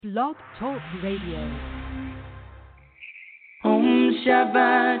Blog Talk Radio. Om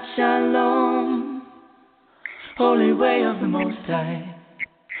Shabbat Shalom, Holy Way of the Most High.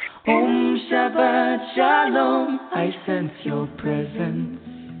 Om Shabbat Shalom, I sense your presence.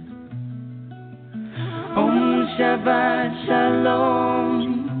 Om Shabbat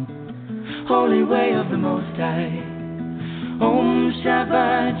Shalom, Holy Way of the Most High. Om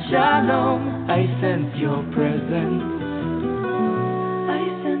Shabbat Shalom, I sense your presence.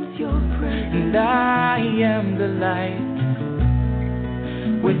 And I am the light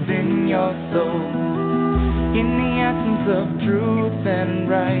within your soul. In the essence of truth and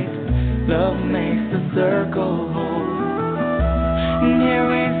right, love makes the circle whole. And here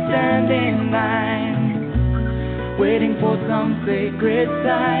we stand in line, waiting for some sacred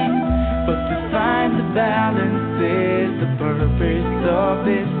sign. But to find the balance is the purpose of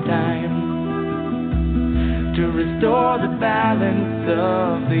this time. To restore the balance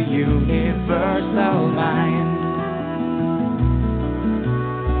of the universal mind.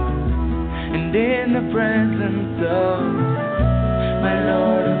 And in the presence of my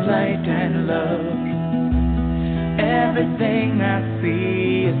Lord of light and love, everything I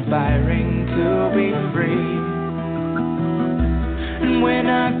see aspiring to be free. And when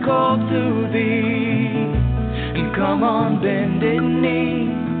I call to thee, and come on bended knee,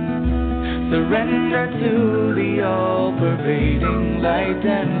 surrender to the all-pervading light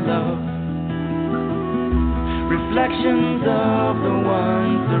and love. Reflections of the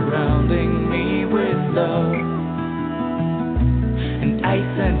one surrounding me with love. And I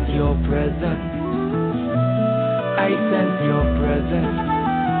sense your presence. I sense your presence.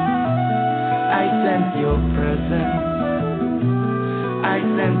 I sense your presence. I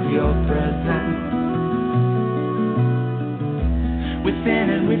sense your presence. Within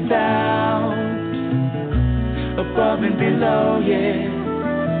and without, above and below, yeah.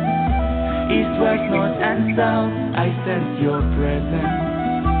 East, west, north, and south, I sense your presence.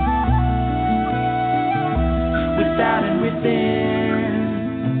 Without and within,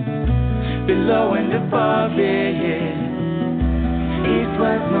 below and above, yeah. East,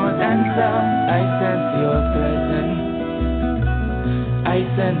 west, north, and south, I sense your presence. I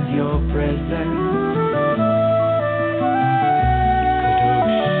sense your presence.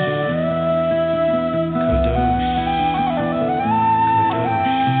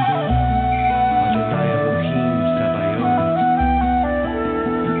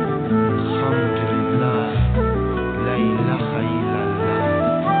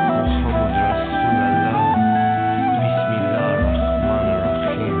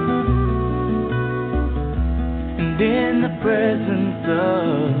 Presence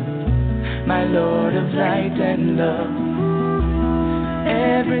of my Lord of light and love,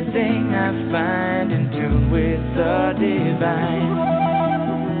 everything I find in tune with the divine.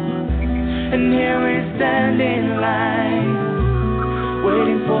 And here we stand in line,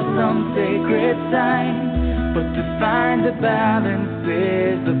 waiting for some sacred sign. But to find the balance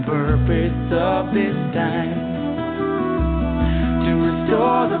is the purpose of this time. To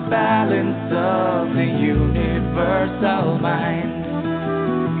restore the balance of the universal mind.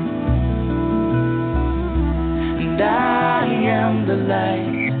 And I am the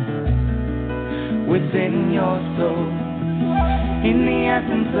light within your soul. In the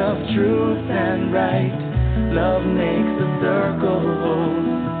essence of truth and right, love makes the circle whole.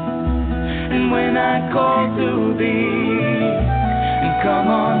 And when I call to thee, and come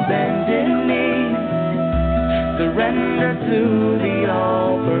on bended knee, surrender to the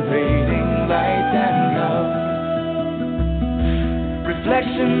all-pervading light and love.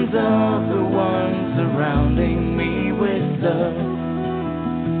 Reflections of the one surrounding me with love.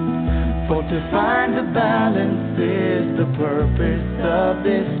 For to find the balance is the purpose of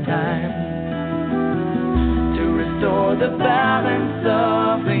this time. To restore the balance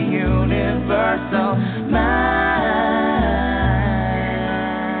of the universal mind.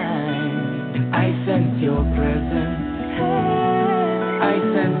 And I sense your presence. I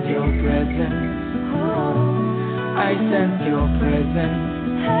sense your presence. I sense your presence.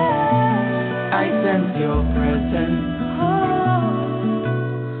 I sense your presence.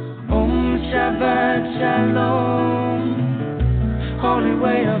 Om Shabbat Shalom, Holy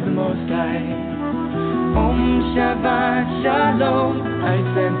Way of the Most High. Om Shabbat Shalom, I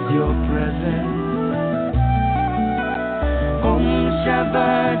sense your presence. Om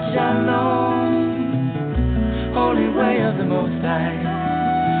Shabbat Shalom, Holy Way of the Most High.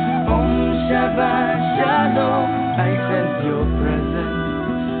 Om Shabbat Shalom, I sense your presence.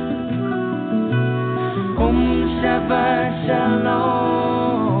 Om Shabbat Shalom,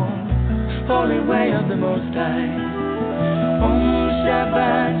 Holy Way of the Most High. Om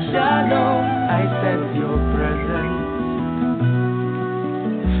Shabbat Shalom, I sense your presence.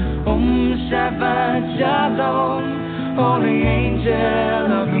 Shabbat Shalom, holy angel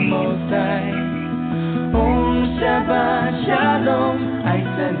of the Most High. Shabbat Shalom, I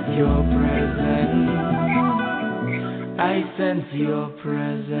sense your presence. I sense your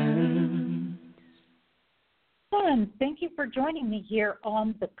presence. And thank you for joining me here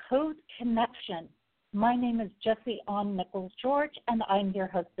on The Code Connection. My name is Jessie Ann Nichols-George, and I'm your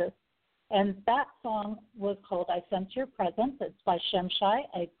hostess. And that song was called I Sense Your Presence. It's by Shemshai,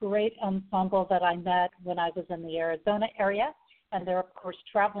 a great ensemble that I met when I was in the Arizona area. And they're, of course,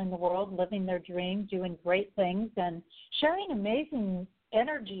 traveling the world, living their dream, doing great things, and sharing amazing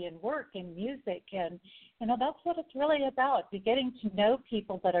energy and work and music. And, you know, that's what it's really about, getting to know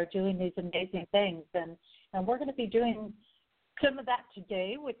people that are doing these amazing things. And we're going to be doing some of that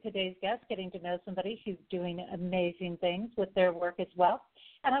today with today's guest, getting to know somebody who's doing amazing things with their work as well.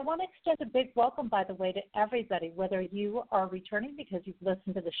 And I want to extend a big welcome, by the way, to everybody, whether you are returning because you've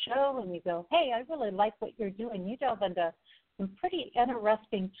listened to the show and you go, hey, I really like what you're doing. You delve into some pretty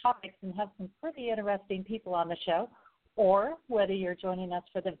interesting topics and have some pretty interesting people on the show, or whether you're joining us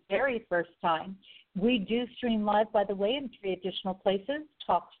for the very first time. We do stream live, by the way, in 3 additional places: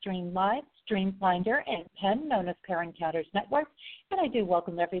 TalkStream Live, StreamFinder, and PEN, known as Pair Encounters Network. And I do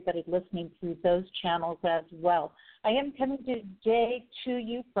welcome everybody listening through those channels as well. I am coming today to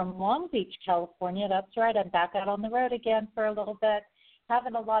you from Long Beach, California. That's right, I'm back out on the road again for a little bit,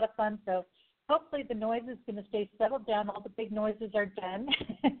 having a lot of fun. So hopefully the noise is going to stay settled down. All the big noises are done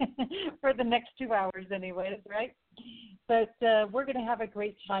for the next 2 hours anyways, right? But we're going to have a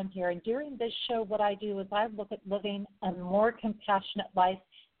great time here. And during this show, what I do is I look at living a more compassionate life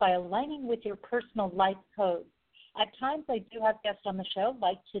by aligning with your personal life code. At times I do have guests on the show,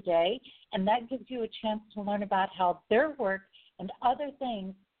 like today, and that gives you a chance to learn about how their work and other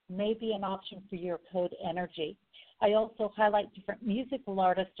things may be an option for your code energy. I also highlight different musical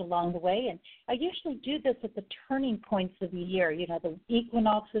artists along the way, and I usually do this at the turning points of the year, you know, the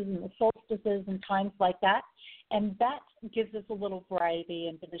equinoxes and the solstices and times like that, and that gives us a little variety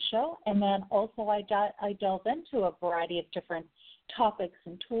into the show. And then also I delve into a variety of different topics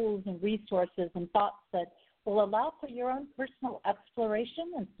and tools and resources and thoughts that will allow for your own personal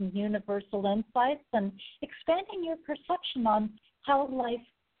exploration and some universal insights and expanding your perception on how life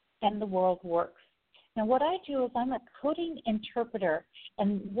and the world works. Now, what I do is I'm a coding interpreter,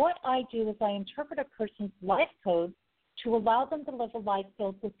 and what I do is I interpret a person's life code to allow them to live a life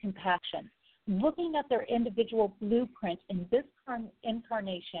filled with compassion, looking at their individual blueprint in this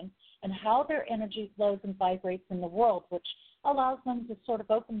incarnation and how their energy flows and vibrates in the world, which allows them to sort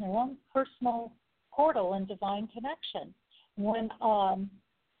of open their own personal portal and divine connection.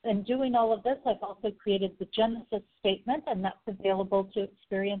 In doing all of this, I've also created the Genesis Statement, and that's available to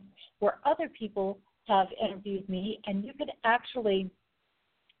experience where other people have interviewed me, and you could actually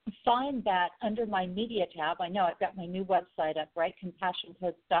find that under my media tab. I know I've got my new website up, right,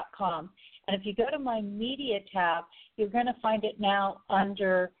 compassioncodes.com, and if you go to my media tab, you're going to find it now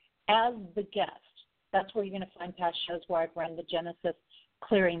under As the Guest. That's where you're going to find past shows where I've run the Genesis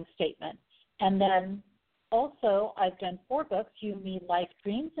Clearing Statement. And then also, I've done 4 books, You, Me, Life,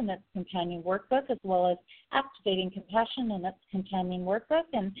 Dreams, and its companion workbook, as well as Activating Compassion and its companion workbook.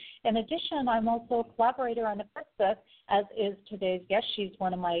 And in addition, I'm also a collaborator on the first book, as is today's guest. She's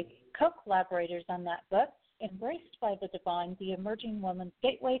one of my co-collaborators on that book, Embraced by the Divine, The Emerging Woman's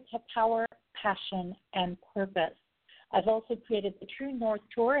Gateway to Power, Passion, and Purpose. I've also created the True North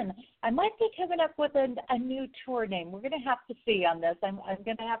Tour, and I might be coming up with a new tour name. We're going to have to see on this. I'm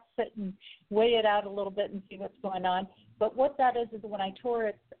going to have to sit and weigh it out a little bit and see what's going on. But what that is when I tour,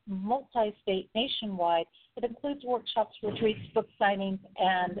 it's multi-state, nationwide. It includes workshops, retreats, book signings,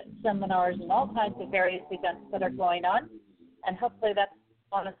 and seminars, and all kinds of various events that are going on. And hopefully that's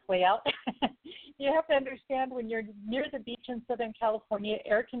on its way out. You have to understand, when you're near the beach in Southern California,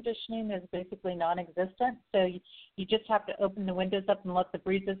 air conditioning is basically non-existent. So you just have to open the windows up and let the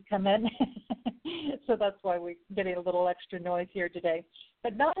breezes come in. So that's why we're getting a little extra noise here today.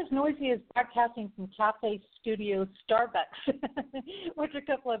 But not as noisy as broadcasting from Cafe Studio Starbucks, which a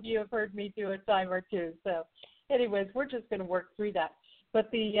couple of you have heard me do a time or two. So anyways, we're just going to work through that. But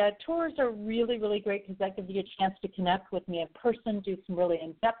the tours are really, really great because that gives you a chance to connect with me in person, do some really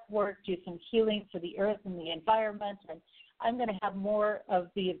in-depth work, do some healing for the earth and the environment. And I'm going to have more of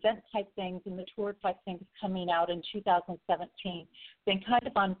the event-type things and the tour-type things coming out in 2017. Been kind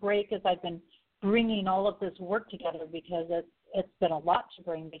of on break as I've been bringing all of this work together because it's been a lot to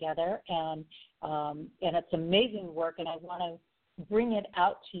bring together, and it's amazing work, and I want to bring it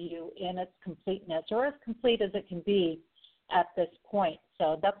out to you in its completeness, or as complete as it can be. at this point.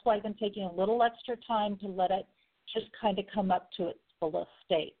 So that's why I've been taking a little extra time to let it just kind of come up to its fullest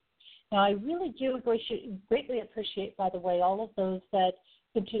state. Now, I really do greatly appreciate, by the way, all of those that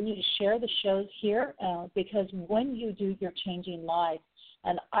continue to share the shows here, because when you do, you're changing lives.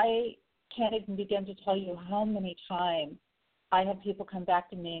 And I can't even begin to tell you how many times I have people come back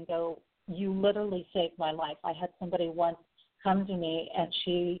to me and go, you literally saved my life. I had somebody once come to me, and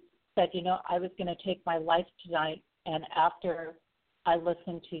she said, I was going to take my life tonight, and after I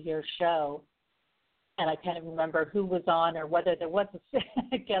listened to your show, and I can't even remember who was on or whether there was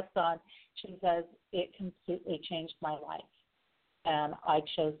a guest on, she says, it completely changed my life, and I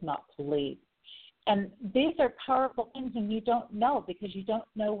chose not to leave. And these are powerful things, and you don't know because you don't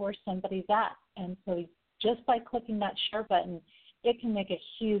know where somebody's at. And so just by clicking that share button, it can make a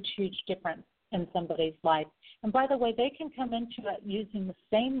huge, huge difference in somebody's life. And by the way, they can come into it using the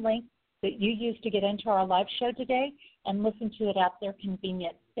same link that you used to get into our live show today and listen to it at their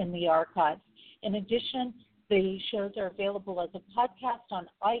convenience in the archives. In addition, the shows are available as a podcast on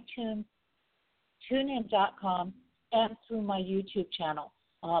iTunes, TuneIn.com, and through my YouTube channel.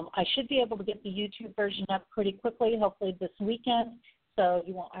 I should be able to get the YouTube version up pretty quickly, hopefully this weekend, so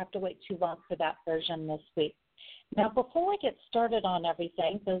you won't have to wait too long for that version this week. Now, before we get started on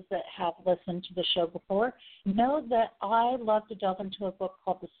everything, those that have listened to the show before know that I love to delve into a book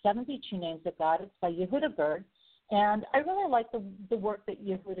called The 72 Names of God. It's by Yehuda Berg, and I really like the work that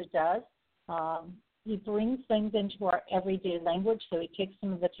Yehuda does. He brings things into our everyday language, so he takes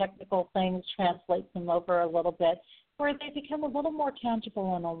some of the technical things, translates them over a little bit, where they become a little more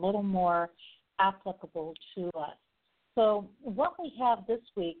tangible and a little more applicable to us. So what we have this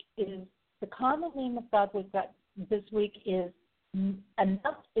week is the common name of God we've got this week is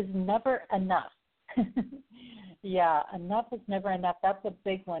enough is never enough. Yeah, enough is never enough. That's a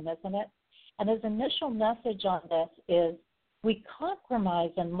big one, isn't it? And his initial message on this is we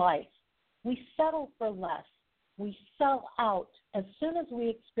compromise in life. We settle for less. We sell out as soon as we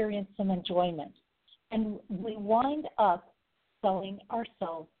experience some enjoyment. And we wind up selling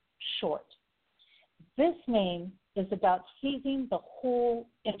ourselves short. This name is about seizing the whole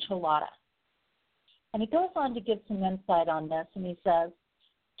enchilada. And he goes on to give some insight on this, and he says,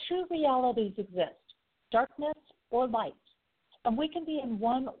 two realities exist, darkness or light, and we can be in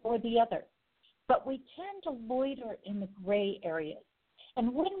one or the other, but we tend to loiter in the gray areas.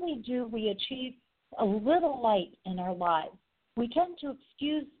 And when we do, we achieve a little light in our lives. We tend to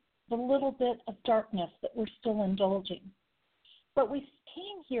excuse the little bit of darkness that we're still indulging. But we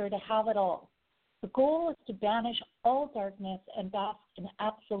came here to have it all. The goal is to banish all darkness and bask in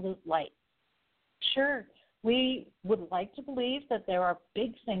absolute light. Sure, we would like to believe that there are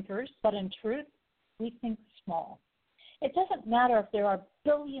big thinkers, but in truth, we think small. It doesn't matter if there are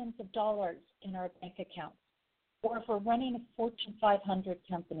billions of dollars in our bank accounts, or if we're running a Fortune 500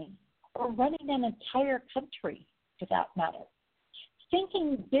 company, or running an entire country, for that matter.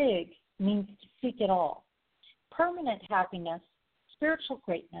 Thinking big means to seek it all. Permanent happiness, spiritual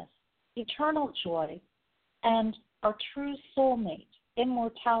greatness, eternal joy, and our true soulmate,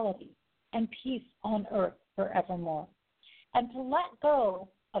 immortality, and peace on earth forevermore. And to let go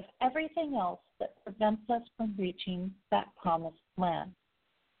of everything else that prevents us from reaching that promised land.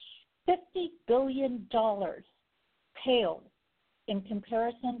 $50 billion pales in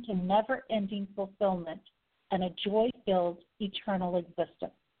comparison to never-ending fulfillment and a joy-filled eternal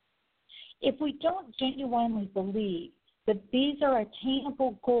existence. If we don't genuinely believe that these are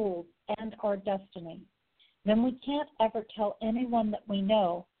attainable goals and our destiny, then we can't ever tell anyone that we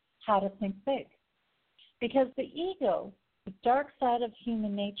know how to think big. Because the ego, the dark side of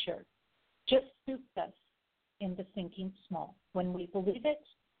human nature, just suits us into thinking small. When we believe it,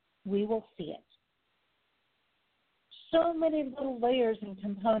 we will see it. So many little layers and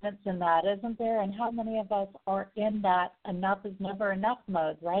components in that, isn't there? And how many of us are in that enough is never enough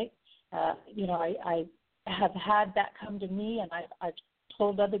mode, right? I have had that come to me, and I've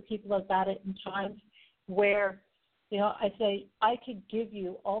told other people about it in times where, I say, I could give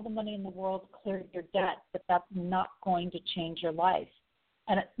you all the money in the world to clear your debt, but that's not going to change your life.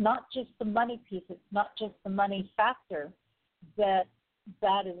 And it's not just the money piece, it's not just the money factor that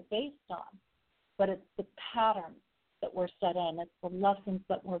is based on, but it's the patterns that we're set in. It's the lessons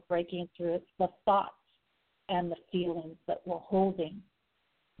that we're breaking through. It's the thoughts and the feelings that we're holding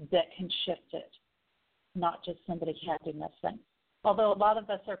that can shift it, not just somebody handing us things. Although a lot of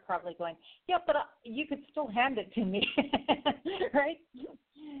us are probably going, yeah, but you could still hand it to me, right?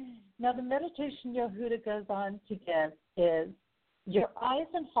 Now, the meditation Yehuda goes on to give is, your eyes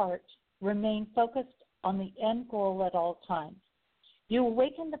and heart remain focused on the end goal at all times. You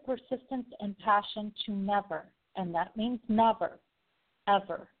awaken the persistence and passion to never, and that means never,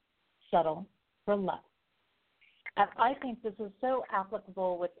 ever settle for less. And I think this is so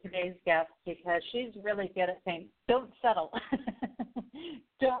applicable with today's guest because she's really good at saying, don't settle.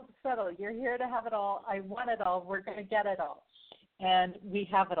 Don't settle. You're here to have it all. I want it all. We're going to get it all. And we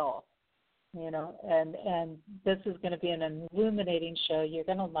have it all, and this is going to be an illuminating show. You're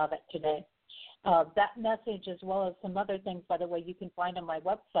going to love it today. That message, as well as some other things, by the way, you can find on my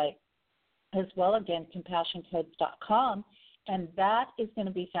website as well, again, CompassionCodes.com, and that is going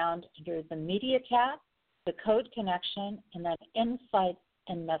to be found under the Media tab, the Code Connection, and then Insights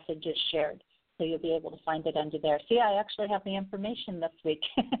and Messages Shared. So you'll be able to find it under there. See, I actually have the information this week.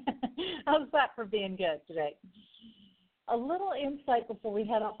 How's that for being good today? A little insight before we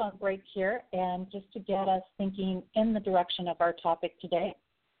head off on break here, and just to get us thinking in the direction of our topic today.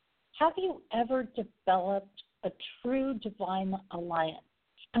 Have you ever developed a true divine alliance?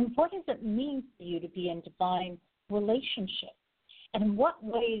 And what does it mean for you to be in divine relationship? And in what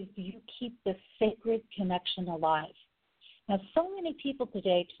ways do you keep this sacred connection alive? Now, so many people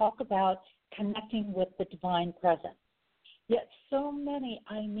today talk about connecting with the divine presence, yet so many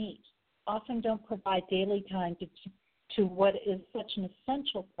I meet often don't provide daily time to what is such an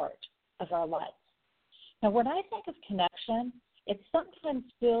essential part of our lives. Now, when I think of connection, it sometimes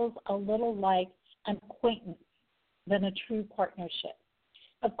feels a little like an acquaintance than a true partnership.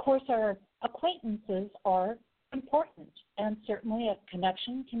 Of course, our acquaintances are important, and certainly a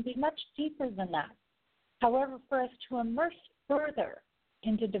connection can be much deeper than that. However, for us to immerse further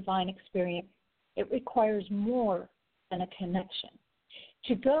into divine experience, it requires more than a connection.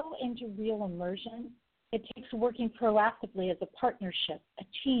 To go into real immersion, it takes working proactively as a partnership, a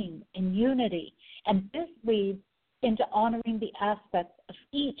team, in unity, and this leads into honoring the aspects of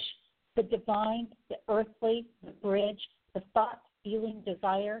each, the divine, the earthly, the bridge, the thought, feeling,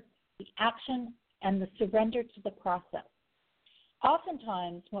 desire, the action, and the surrender to the process.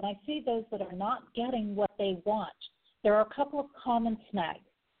 Oftentimes, when I see those that are not getting what they want, there are a couple of common snags.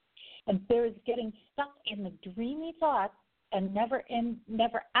 And there is getting stuck in the dreamy thoughts and never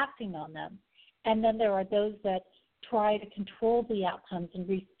acting on them. And then there are those that try to control the outcomes and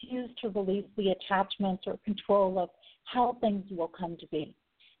refuse to release the attachments or control of how things will come to be.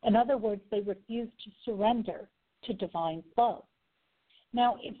 In other words, they refuse to surrender to divine flow.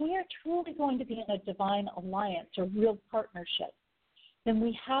 Now, if we are truly going to be in a divine alliance or real partnership, then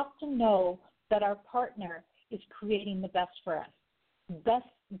we have to know that our partner is creating the best for us, best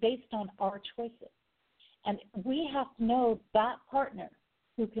based on our choices. And we have to know that partner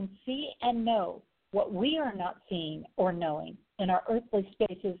who can see and know what we are not seeing or knowing in our earthly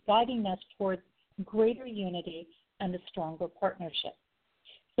spaces, guiding us towards greater unity and a stronger partnership.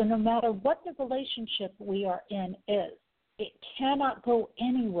 So no matter what the relationship we are in is, it cannot go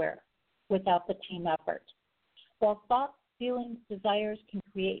anywhere without the team effort. While thoughts, feelings, desires can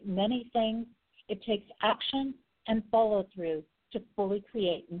create many things, it takes action and follow-through to fully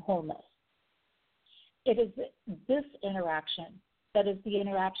create in wholeness. It is this interaction that is the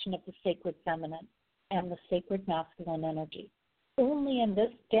interaction of the sacred feminine and the sacred masculine energy. Only in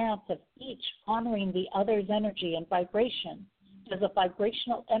this dance of each honoring the other's energy and vibration does a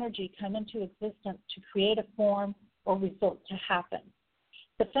vibrational energy come into existence to create a form or result to happen.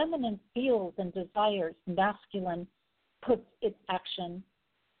 The feminine feels and desires, masculine puts its action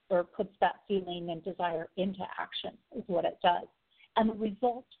or puts that feeling and desire into action is what it does. And the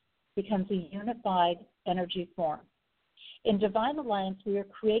result becomes a unified energy form. In Divine Alliance, we are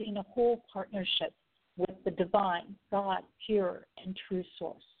creating a whole partnership with the divine, God, pure, and true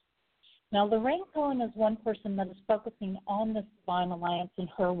source. Now, Lorraine Cohen is one person that is focusing on this Divine Alliance in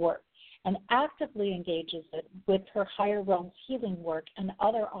her work and actively engages it with her higher realms healing work and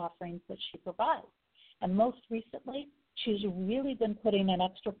other offerings that she provides. And most recently, she's really been putting an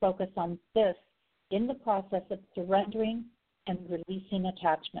extra focus on this in the process of surrendering and releasing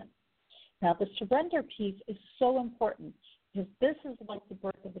attachment. Now, the surrender piece is so important because this is like the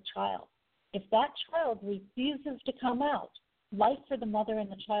birth of a child. If that child refuses to come out, life for the mother and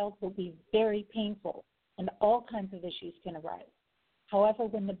the child will be very painful, and all kinds of issues can arise. However,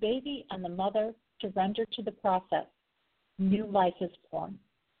 when the baby and the mother surrender to the process, new life is born.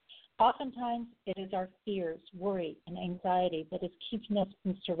 Oftentimes, it is our fears, worry, and anxiety that is keeping us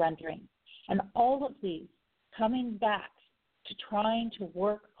from surrendering. And all of these coming back to trying to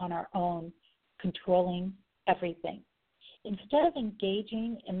work on our own, controlling everything. Instead of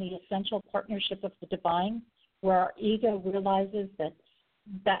engaging in the essential partnership of the divine, where our ego realizes that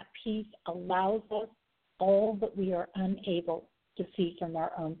that peace allows us all that we are unable to see from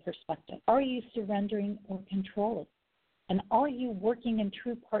our own perspective. Are you surrendering or controlling? And are you working in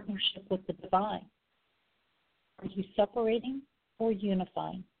true partnership with the divine? Are you separating or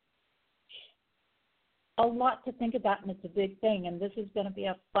unifying? A lot to think about, and it's a big thing, and this is going to be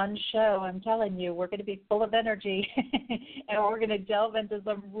a fun show. I'm telling you, we're going to be full of energy, and we're going to delve into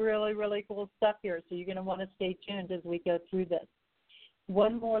some really, really cool stuff here, so you're going to want to stay tuned as we go through this.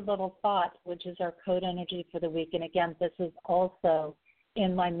 One more little thought, which is our code energy for the week, and again, this is also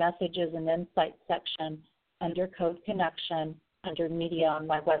in my messages and insights section under Code Connection, under media on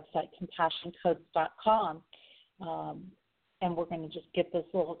my website, CompassionCodes.com. And we're going to just get this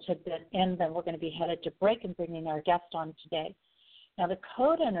little tidbit in, then we're going to be headed to break and bringing our guest on today. Now, the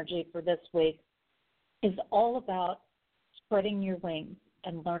code energy for this week is all about spreading your wings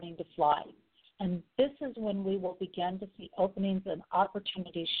and learning to fly. And this is when we will begin to see openings and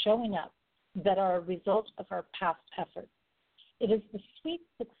opportunities showing up that are a result of our past efforts. It is the sweet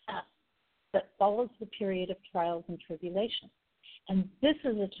success that follows the period of trials and tribulations. And this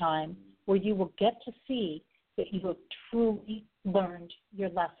is a time where you will get to see that you have truly learned your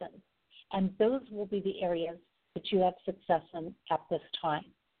lessons. And those will be the areas that you have success in at this time.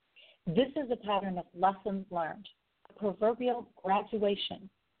 This is a pattern of lessons learned, a proverbial graduation,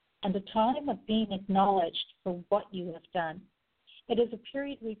 and a time of being acknowledged for what you have done. It is a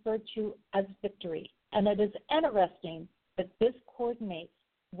period referred to as victory, and it is interesting that this coordinates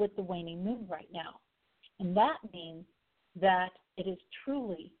with the waning moon right now. And that means that it is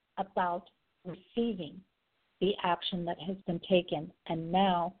truly about receiving the action that has been taken, and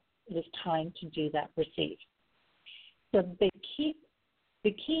now it is time to do that receive. So the key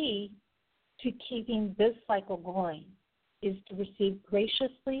to keeping this cycle going is to receive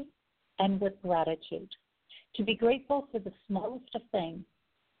graciously and with gratitude. To be grateful for the smallest of things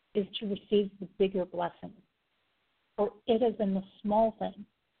is to receive the bigger blessings. For it is in the small things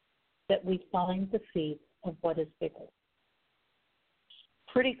that we find the seeds of what is bigger.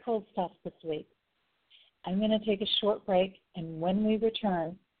 Pretty cool stuff this week. I'm going to take a short break, and when we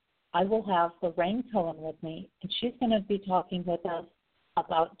return, I will have Lorraine Cohen with me, and she's going to be talking with us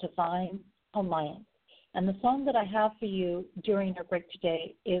about Divine Alliance. And the song that I have for you during our break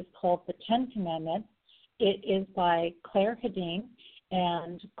today is called The 10 Commandments. It is by Claire Hedin,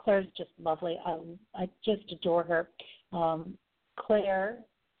 and Claire's just lovely. I just adore her. Claire,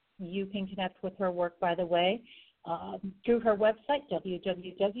 you can connect with her work, by the way, through her website,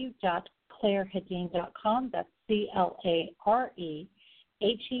 www.clairehedin.com. That's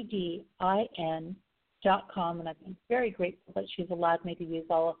ClareHedin.com. And I've been very grateful that she's allowed me to use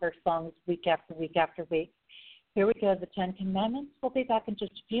all of her songs week after week after week. Here we go, the 10 Commandments. We'll be back in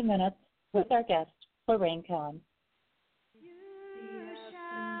just a few minutes with our guest, Lorraine Cohen.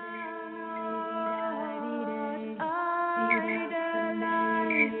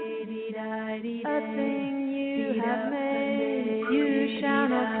 A thing you have made, you shall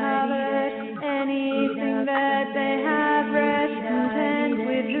not covet anything that they have. Rest content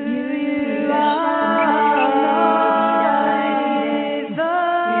with who you are.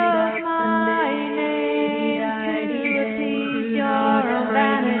 Invoke my name to appease your own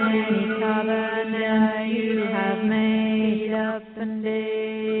vanity. Covenant you have made up and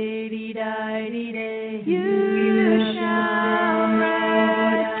day-dee-dee-dee-day. You shall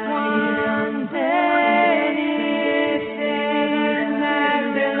rest one anything that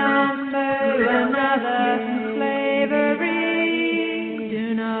belongs to another slavery. Do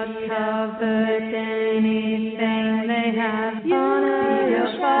not covet anything they have. Honor your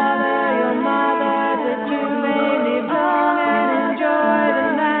father, your mother, that you may live long and enjoy the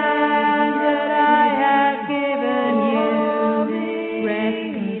land that I have given you. Rest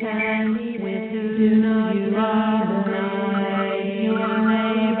content with who you are, deny your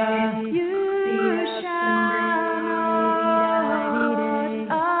neighbor. You shall not idolize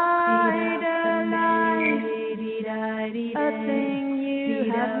a thing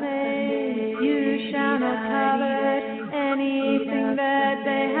you have made. You shall not covet anything that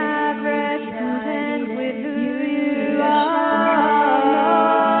they have. Rest content with who you are.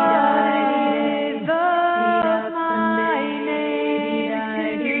 Invoke my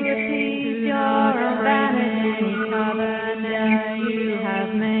name to appease your own vanity. Covenant you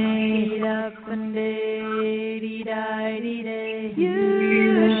have made up and day-dee-dee-dee-day.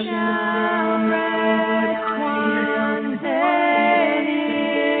 You shall rest one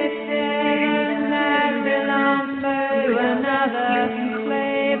anything that belongs to another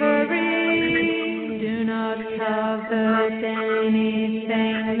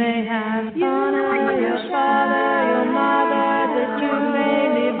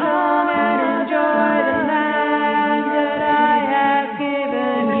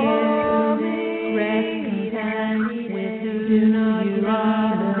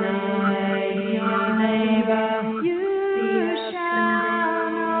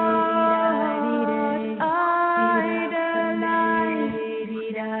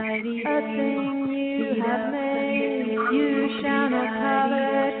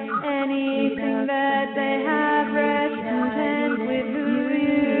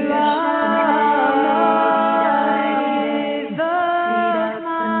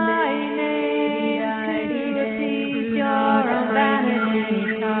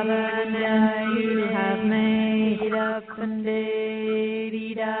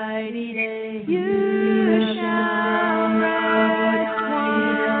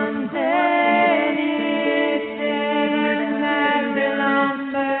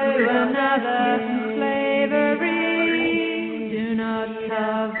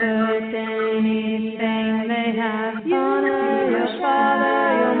covet anything they have. Honor your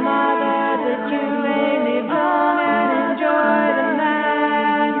father, your mother, that you may live long and enjoy the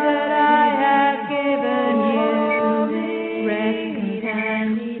land that I have given you. Rest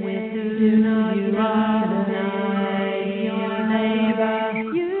content with who you are, deny your neighbor.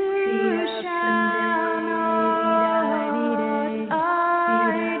 You shall not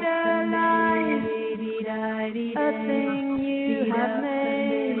idolize a thing you have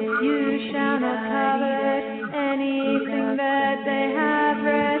made. You shall not covet anything that they have.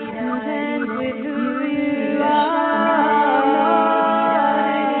 Rest content with who you are.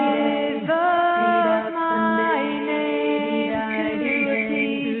 Give up my name to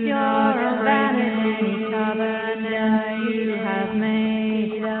appease your vanity. Covenant you have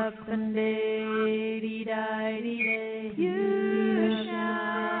made up and you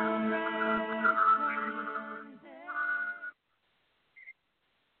shall rest.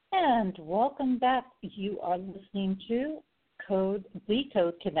 And welcome back. You are listening to The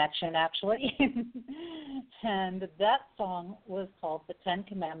Code Connection, actually. And that song was called The Ten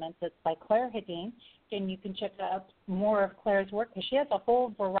Commandments. It's by Claire Hedin. And you can check out more of Claire's work because she has a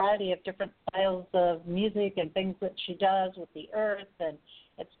whole variety of different styles of music and things that she does with the earth, and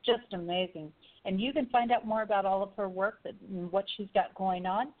it's just amazing. And you can find out more about all of her work and what she's got going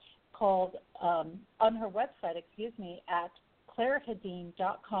on on her website, at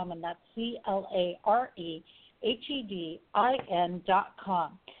ClaireHedin.com, and that's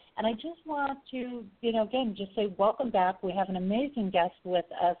CLAREHEDIN.com. And I just want to, again, just say welcome back. We have an amazing guest with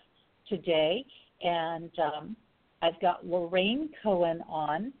us today, and I've got Lorraine Cohen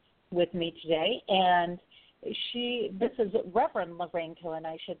on with me today, and this is Reverend Lorraine Cohen,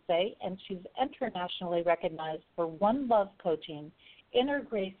 I should say, and she's internationally recognized for One Love coaching, inner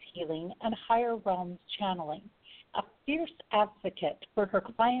grace healing, and higher realms channeling. A fierce advocate for her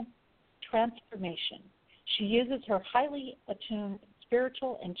clients' transformation. She uses her highly attuned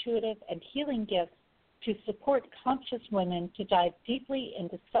spiritual, intuitive, and healing gifts to support conscious women to dive deeply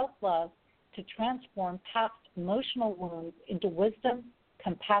into self-love to transform past emotional wounds into wisdom,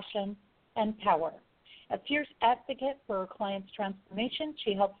 compassion, and power. A fierce advocate for her clients' transformation,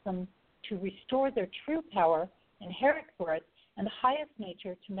 she helps them to restore their true power, inherent worth, and highest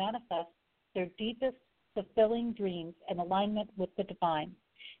nature to manifest their deepest, fulfilling dreams in alignment with the divine.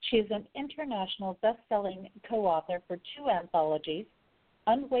 She is an international best-selling co-author for 2 anthologies,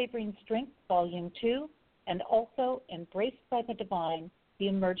 Unwavering Strength, Volume 2, and also Embraced by the Divine, The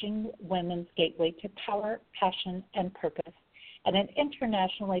Emerging Women's Gateway to Power, Passion, and Purpose, and an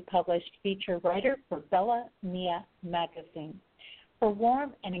internationally published feature writer for Bella Mia magazine. Her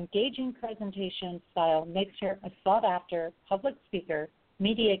warm and engaging presentation style makes her a sought-after public speaker,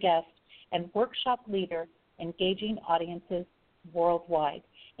 media guest, and workshop leader engaging audiences worldwide.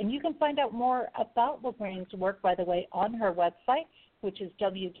 And you can find out more about Lorraine's work, by the way, on her website, which is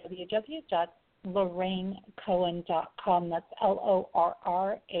www.lorrainecohen.com. That's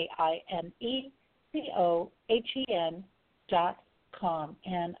LORRAINECOHEN.com.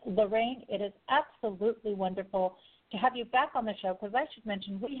 And Lorraine, it is absolutely wonderful to have you back on the show, because I should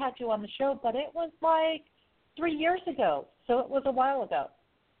mention we had you on the show, but it was like 3 years ago, so it was a while ago.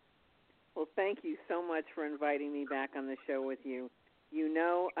 Well, thank you so much for inviting me back on the show with you. You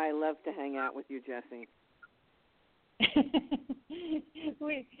know I love to hang out with you, Jessie.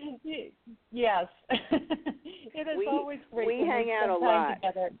 Yes. It is always great. We hang out a lot.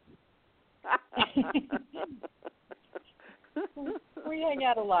 Together. We hang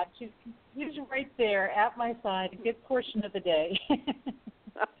out a lot. She's right there at my side a good portion of the day.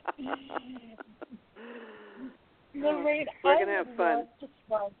 Lorraine, we're going to have fun.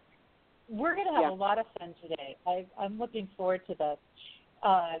 We're going to have a lot of fun today. I'm looking forward to this.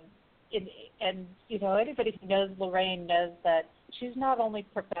 And anybody who knows Lorraine knows that she's not only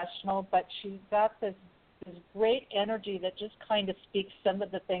professional, but she's got this great energy that just kind of speaks some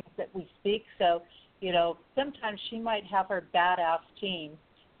of the things that we speak. So, sometimes she might have her badass team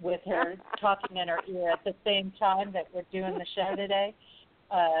with her talking in her ear at the same time that we're doing the show today.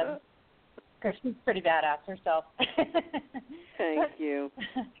 Because she's pretty badass herself. Thank you.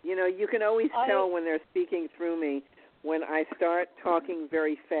 You can always tell when they're speaking through me when I start talking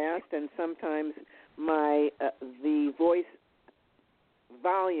very fast, and sometimes the voice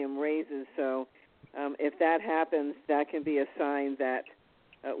volume raises. So if that happens, that can be a sign that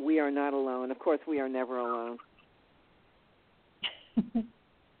we are not alone. Of course, we are never alone.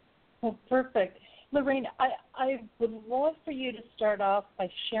 Well, perfect. Lorraine, I would love for you to start off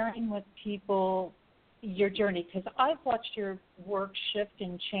by sharing with people your journey, because I've watched your work shift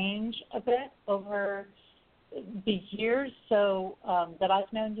and change a bit over the years so that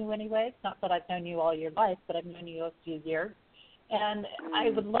I've known you anyway, not that I've known you all your life, but I've known you a few years. And I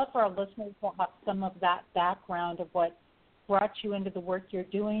would love for our listeners to have some of that background of what brought you into the work you're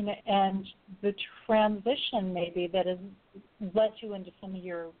doing and the transition maybe that has led you into some of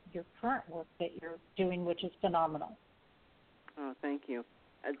your current work that you're doing, which is phenomenal. Oh, thank you.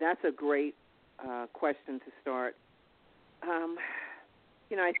 That's a great question to start.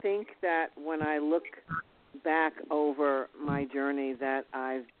 I think that when I look back over my journey, that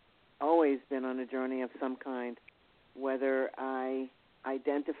I've always been on a journey of some kind, whether I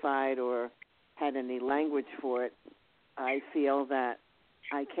identified or had any language for it. I feel that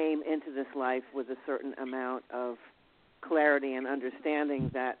I came into this life with a certain amount of clarity and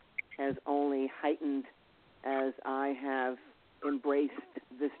understanding that has only heightened as I have embraced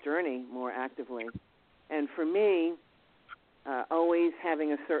this journey more actively. And for me, always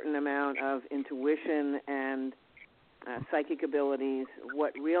having a certain amount of intuition and psychic abilities,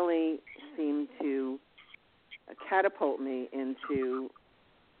 what really seemed to catapult me into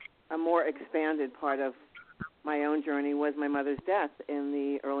a more expanded part of my own journey was my mother's death in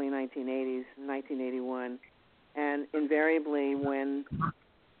the early 1980s, 1981. And invariably when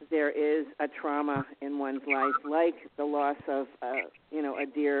there is a trauma in one's life, like the loss of, a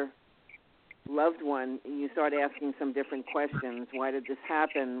dear loved one, you start asking some different questions. Why did this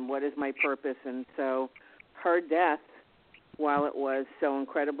happen? What is my purpose? And so her death, while it was so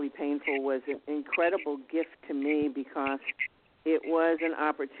incredibly painful, was an incredible gift to me because it was an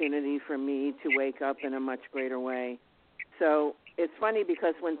opportunity for me to wake up in a much greater way. So it's funny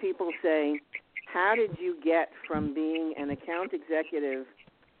because when people say, how did you get from being an account executive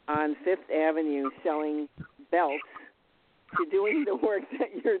on Fifth Avenue selling belts to doing the work that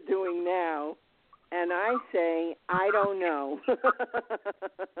you're doing now? And I say, I don't know.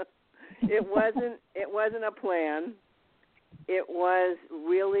 It wasn't a plan. It was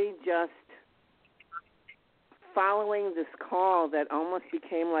really just following this call that almost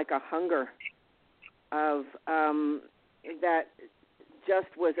became like a hunger of that just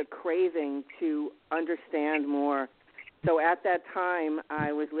was a craving to understand more. So at that time,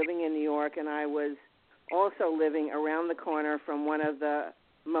 I was living in New York, and I was also living around the corner from one of the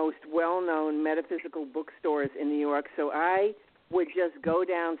most well-known metaphysical bookstores in New York. So I would just go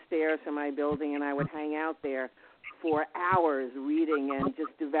downstairs to my building, and I would hang out there for hours reading and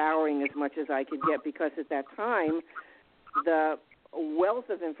just devouring as much as I could get, because at that time, the wealth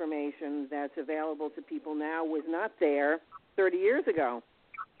of information that's available to people now was not there 30 years ago.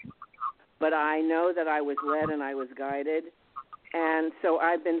 But I know that I was led and I was guided. And so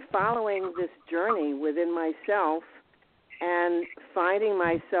I've been following this journey within myself and finding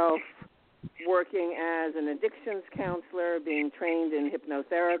myself working as an addictions counselor, being trained in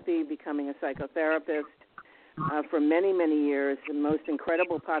hypnotherapy, becoming a psychotherapist for many, many years, the most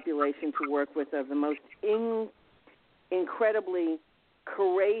incredible population to work with, of the most incredibly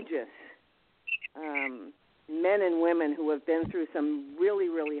courageous men and women who have been through some really,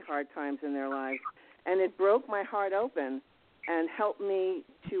 really hard times in their lives. And it broke my heart open and helped me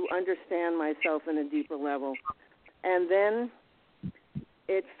to understand myself in a deeper level. And then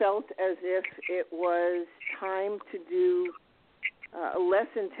it felt as if it was time to do less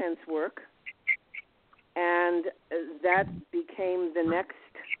intense work, and that became the next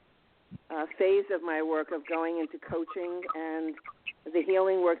phase of my work of going into coaching and the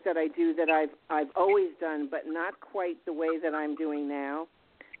healing work that I do, that I've always done, but not quite the way that I'm doing now.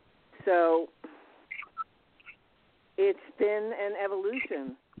 So it's been an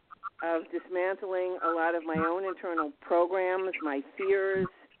evolution of dismantling a lot of my own internal programs, my fears,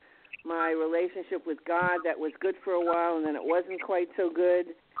 my relationship with God that was good for a while and then it wasn't quite so good.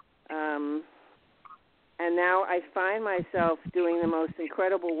 And now I find myself doing the most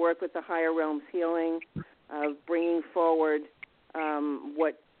incredible work with the higher realms healing, of bringing forward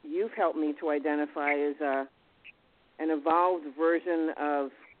what you've helped me to identify as an evolved version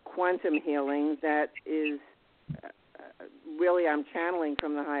of quantum healing that is really, I'm channeling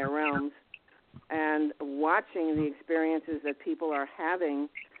from the higher realms and watching the experiences that people are having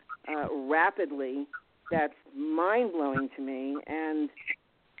rapidly. That's mind-blowing to me, and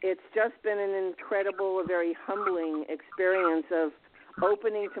it's just been an incredible, very humbling experience of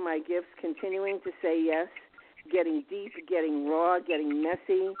opening to my gifts, continuing to say yes, getting deep, getting raw, getting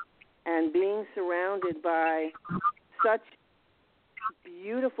messy, and being surrounded by such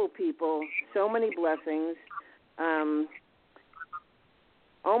beautiful people, so many blessings,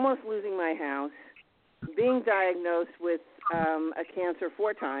 almost losing my house, being diagnosed with a cancer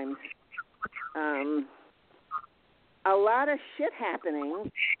 4 times, a lot of shit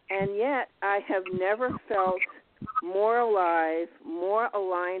happening, and yet I have never felt more alive, more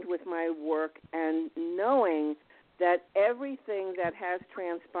aligned with my work, and knowing that everything that has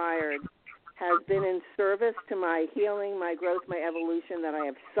transpired has been in service to my healing, my growth, my evolution, that I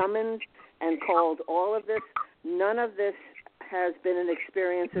have summoned and called all of this. None of this has been an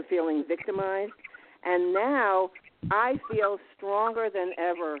experience of feeling victimized. And now I feel stronger than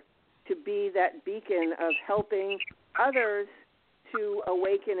ever to be that beacon of helping others to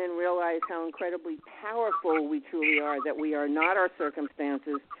awaken and realize how incredibly powerful we truly are, that we are not our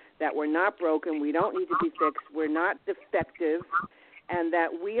circumstances, that we're not broken, we don't need to be fixed, we're not defective, and that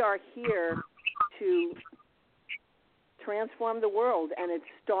we are here to transform the world. And it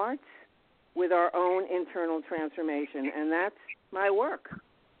starts with our own internal transformation, and that's my work.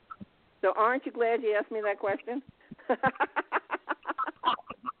 So aren't you glad you asked me that question?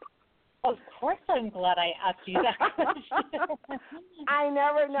 Of course I'm glad I asked you that question. I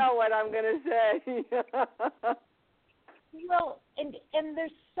never know what I'm going to say. Well, and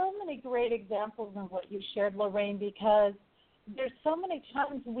there's so many great examples in what you shared, Lorraine, because there's so many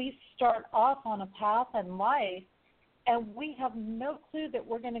times we start off on a path in life and we have no clue that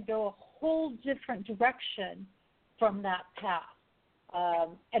we're going to go a whole different direction from that path.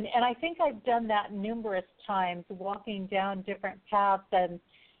 And I think I've done that numerous times, walking down different paths, and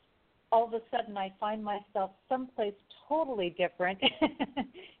all of a sudden I find myself someplace totally different.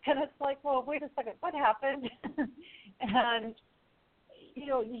 And it's like, well, wait a second, what happened? And,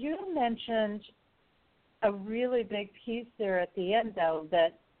 you mentioned a really big piece there at the end, though,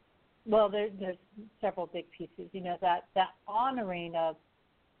 that, well, there's several big pieces, that honoring of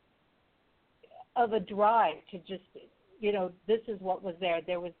a drive to just, this is what was there.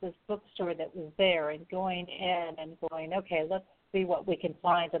 There was this bookstore that was there, and going in and going, okay, let's see what we can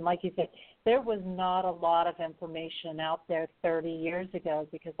find. And like you said, there was not a lot of information out there 30 years ago,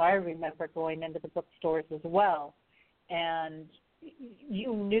 because I remember going into the bookstores as well, and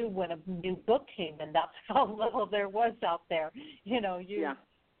you knew when a new book came in. That's how little there was out there. You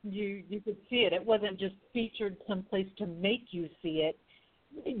could see it. It wasn't just featured someplace to make you see it.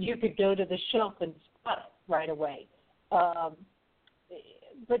 You could go to the shelf and spot it right away.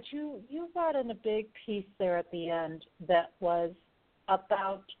 But you brought in a big piece there at the end that was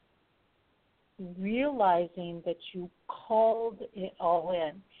about realizing that you called it all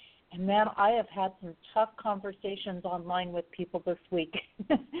in. And, man, I have had some tough conversations online with people this week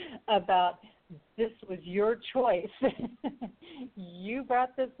about this was your choice. You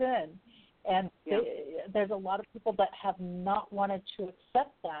brought this in. And there's a lot of people that have not wanted to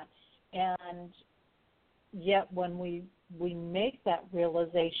accept that. And yet when we make that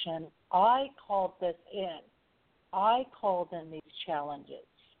realization, I called this in. I called in these challenges.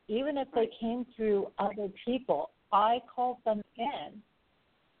 Even if they came through other people, I called them in.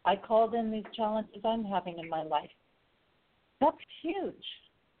 I called in these challenges I'm having in my life. That's huge.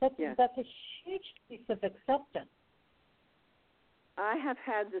 That's a huge piece of acceptance. I have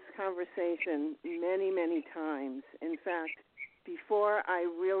had this conversation many, many times. In fact, before I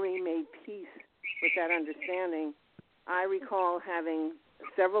really made peace with that understanding, I recall having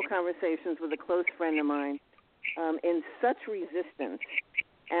several conversations with a close friend of mine in such resistance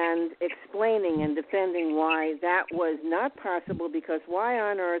and explaining and defending why that was not possible, because why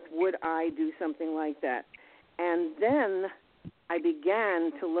on earth would I do something like that? And then I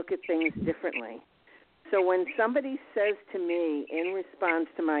began to look at things differently. So when somebody says to me in response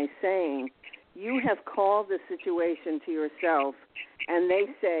to my saying, you have called the situation to yourself, and they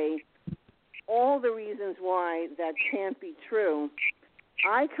say all the reasons why that can't be true,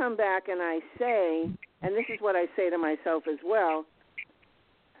 I come back and I say, and this is what I say to myself as well,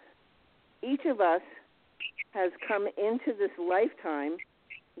 each of us has come into this lifetime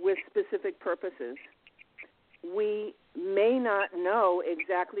with specific purposes. We may not know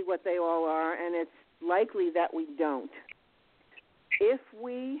exactly what they all are, and it's likely that we don't. If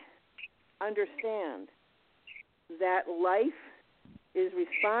we understand that life is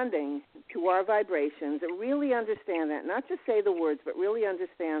responding to our vibrations, and really understand that, not just say the words, but really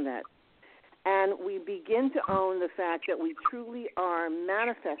understand that, and we begin to own the fact that we truly are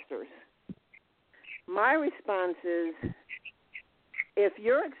manifestors, my response is, if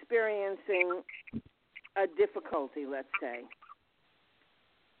you're experiencing a difficulty, let's say,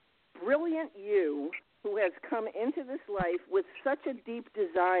 brilliant you who has come into this life with such a deep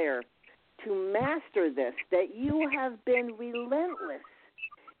desire to master this, that you have been relentless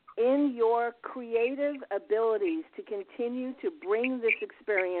in your creative abilities to continue to bring this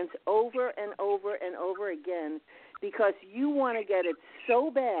experience over and over and over again, because you want to get it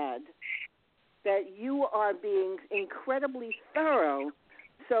so bad that you are being incredibly thorough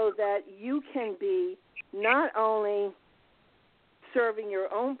so that you can be not only serving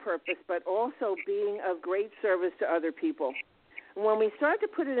your own purpose, but also being of great service to other people. When we start to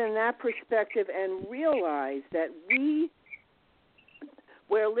put it in that perspective and realize that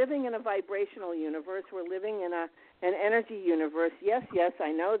we're living in a vibrational universe, we're living in an energy universe. Yes,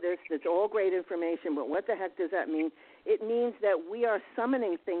 I know this. It's all great information, but what the heck does that mean? It means that we are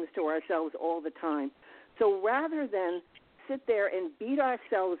summoning things to ourselves all the time. So rather than sit there and beat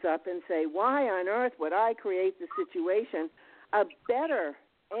ourselves up and say, why on earth would I create the situation, a better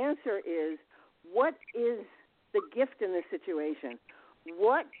answer is, what is the gift in this situation?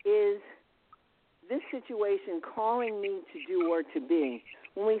 What is this situation calling me to do or to be?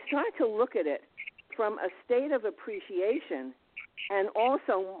 When we start to look at it from a state of appreciation and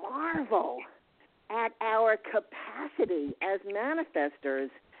also marvel at our capacity as manifestors,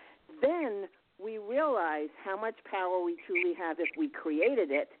 then we realize how much power we truly have. If we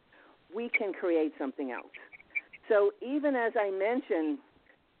created it, we can create something else. So even as I mentioned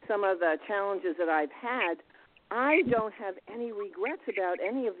some of the challenges that I've had, I don't have any regrets about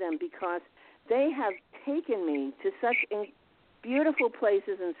any of them because they have taken me to such beautiful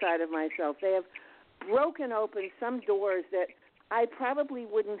places inside of myself. They have broken open some doors that I probably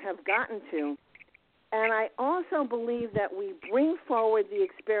wouldn't have gotten to. And I also believe that we bring forward the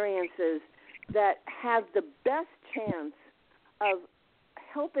experiences that have the best chance of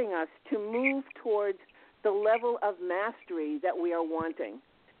helping us to move towards the level of mastery that we are wanting.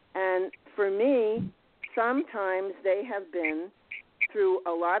 And for me, sometimes they have been through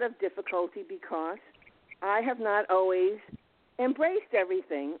a lot of difficulty because I have not always embraced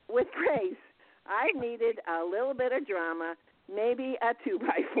everything with grace. I needed a little bit of drama, maybe a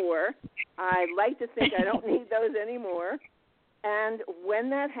 2x4. I like to think I don't need those anymore. And when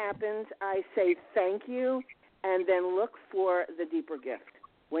that happens, I say thank you and then look for the deeper gift.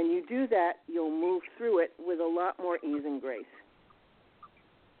 When you do that, you'll move through it with a lot more ease and grace.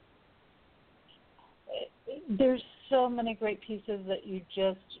 There's so many great pieces that you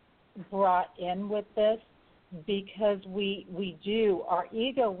just brought in with this, because we do, our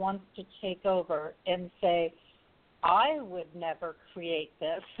ego wants to take over and say, I would never create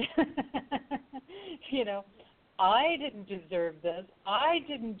this. I didn't deserve this. I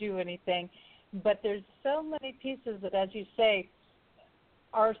didn't do anything. But there's so many pieces that, as you say,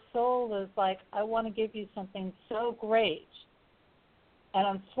 our soul is like, I want to give you something so great.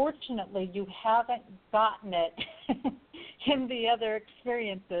 And unfortunately, you haven't gotten it in the other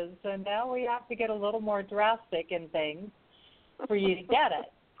experiences. So now we have to get a little more drastic in things for you to get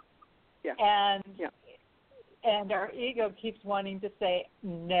it. Yeah. And our ego keeps wanting to say,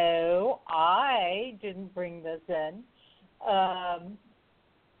 no, I didn't bring this in.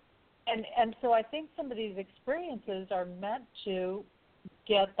 And so I think some of these experiences are meant to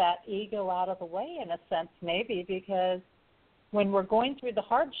get that ego out of the way, in a sense, maybe, because when we're going through the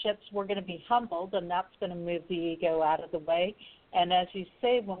hardships, we're going to be humbled, and that's going to move the ego out of the way. And as you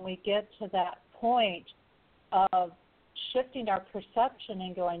say, when we get to that point of shifting our perception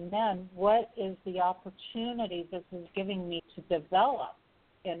and going, man, what is the opportunity this is giving me to develop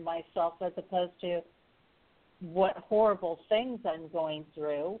in myself, as opposed to what horrible things I'm going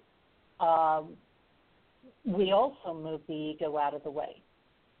through, we also move the ego out of the way.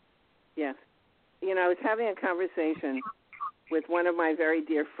 Yes. I was having a conversation with one of my very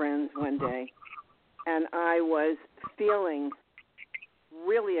dear friends one day, and I was feeling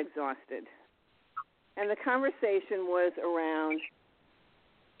really exhausted. And the conversation was around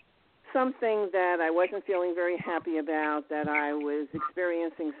something that I wasn't feeling very happy about, that I was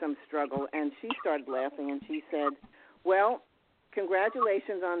experiencing some struggle. And she started laughing, and she said, well,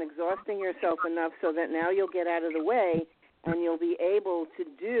 congratulations on exhausting yourself enough so that now you'll get out of the way and you'll be able to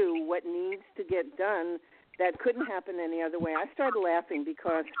do what needs to get done that couldn't happen any other way. I started laughing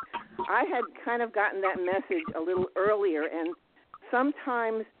because I had kind of gotten that message a little earlier, and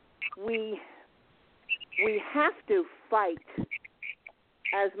sometimes we have to fight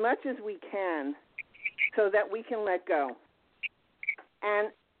as much as we can so that we can let go. And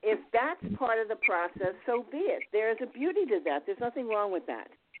if that's part of the process, so be it. There's a beauty to that. There's nothing wrong with that.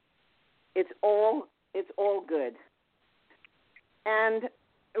 It's all good. And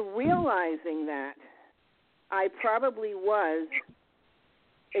realizing that I probably was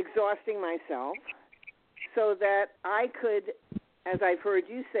exhausting myself so that I could, as I've heard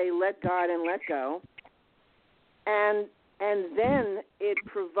you say, let God and let go. And then it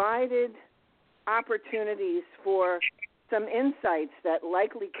provided opportunities for some insights that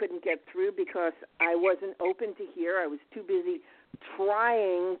likely couldn't get through because I wasn't open to hear. I was too busy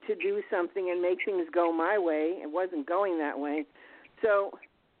trying to do something and make things go my way. It wasn't going that way. So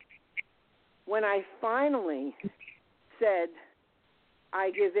when I finally said,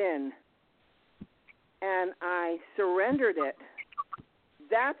 I give in, and I surrendered it,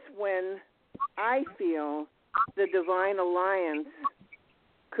 that's when I feel the divine alliance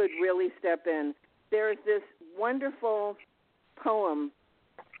could really step in. There's this wonderful poem.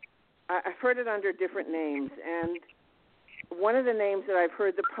 I've heard it under different names, and one of the names that I've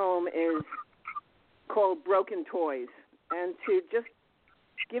heard the poem is called Broken Toys. And to just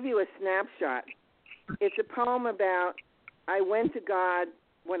give you a snapshot, it's a poem about I went to God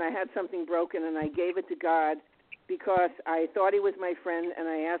when I had something broken, and I gave it to God because I thought he was my friend, and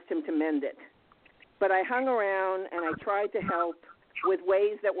I asked him to mend it. But I hung around, and I tried to help with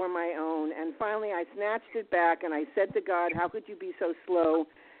ways that were my own, and finally I snatched it back, and I said to God, how could you be so slow?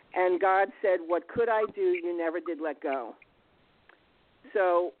 And God said, what could I do? You never did let go.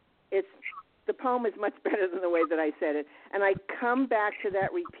 So the poem is much better than the way that I said it. And I come back to that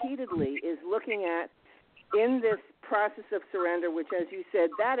repeatedly, is looking at, in this process of surrender, which, as you said,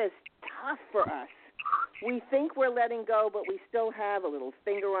 that is tough for us. We think we're letting go, but we still have a little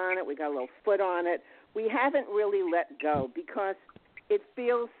finger on it. We got a little foot on it. We haven't really let go because it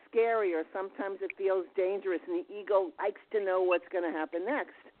feels scary, or sometimes it feels dangerous, and the ego likes to know what's going to happen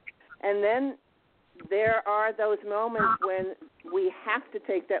next. And then there are those moments when we have to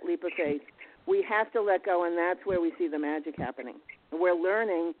take that leap of faith. We have to let go, and that's where we see the magic happening. We're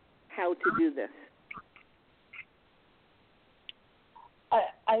learning how to do this.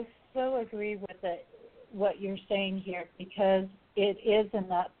 I so agree with what you're saying here, because it is in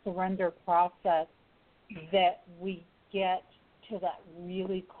that surrender process that we get to that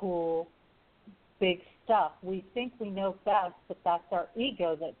really cool big stuff. We think we know best, but that's our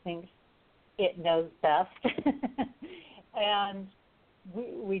ego that thinks it knows best. And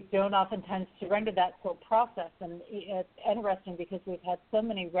we don't oftentimes surrender that whole process. And it's interesting because we've had so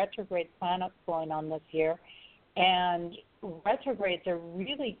many retrograde planets going on this year, and retrogrades are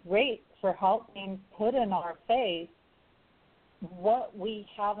really great for helping put in our face what we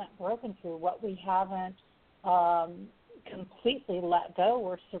haven't broken through, what we haven't completely let go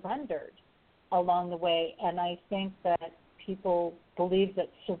or surrendered along the way. And I think that people believe that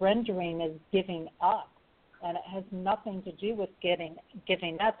surrendering is giving up, and it has nothing to do with giving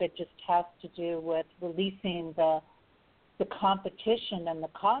up. It just has to do with releasing the competition and the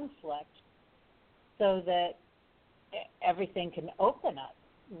conflict so that everything can open up,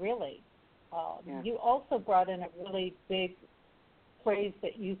 really. You also brought in a really big phrase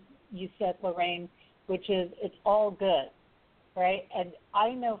that you said, Lorraine, which is it's all good, right? And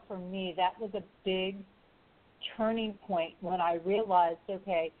I know for me that was a big turning point when I realized,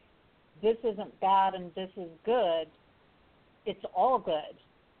 okay, this isn't bad and this is good. It's all good.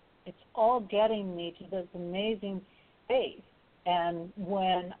 It's all getting me to this amazing space. And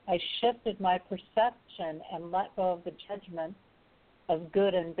when I shifted my perception and let go of the judgment of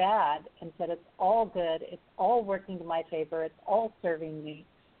good and bad and said it's all good, it's all working to my favor, it's all serving me,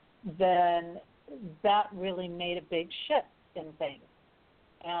 then that really made a big shift in things.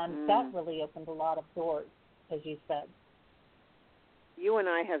 And that really opened a lot of doors, as you said. You and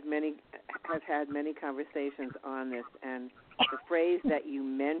I have had many conversations on this, and the phrase that you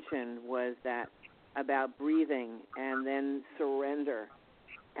mentioned was that about breathing and then surrender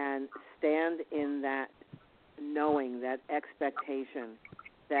and stand in that knowing, that expectation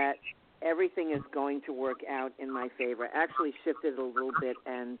that everything is going to work out in my favor. Actually shifted a little bit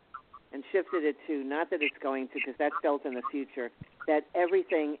and shifted it to, not that it's going to, because that's felt in the future, that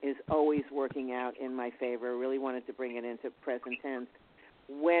everything is always working out in my favor. I really wanted to bring it into present tense.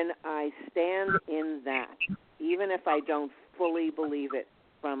 When I stand in that, even if I don't fully believe it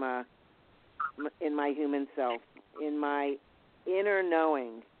in my human self, in my inner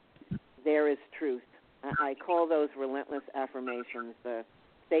knowing, there is truth. I call those relentless affirmations, the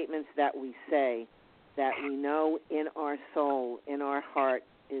statements that we say that we know in our soul, in our heart,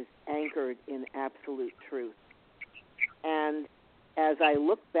 is anchored in absolute truth. And as I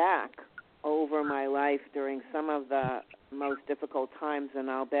look back over my life during some of the most difficult times, and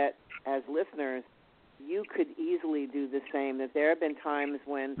I'll bet as listeners, you could easily do the same, that there have been times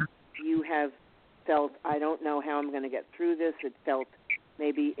when you have felt, I don't know how I'm going to get through this. It felt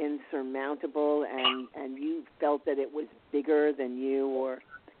maybe insurmountable, and you felt that it was bigger than you, or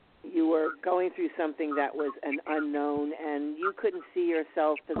you were going through something that was an unknown, and you couldn't see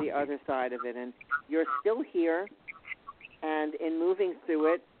yourself to the other side of it. And you're still here, and in moving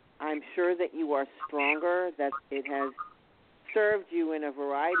through it, I'm sure that you are stronger, that it has served you in a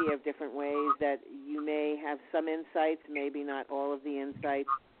variety of different ways that you may have some insights, maybe not all of the insights.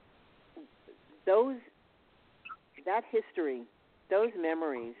 That history, those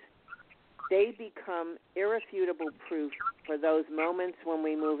memories, they become irrefutable proof for those moments when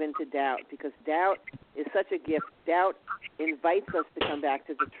we move into doubt, because doubt is such a gift. Doubt invites us to come back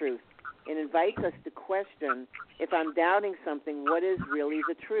to the truth. It invites us to question, if I'm doubting something, what is really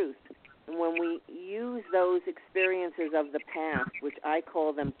the truth? And when we use those experiences of the past, which I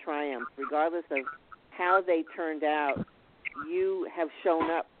call them triumphs, regardless of how they turned out, you have shown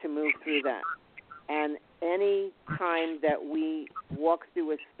up to move through that. And any time that we walk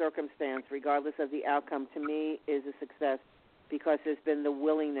through a circumstance, regardless of the outcome, to me is a success, because there's been the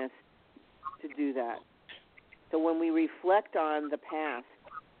willingness to do that. So when we reflect on the past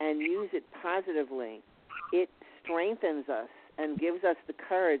and use it positively, it strengthens us and gives us the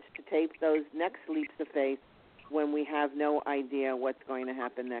courage to take those next leaps of faith when we have no idea what's going to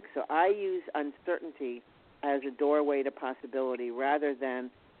happen next. So I use uncertainty as a doorway to possibility rather than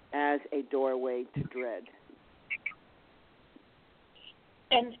as a doorway to dread.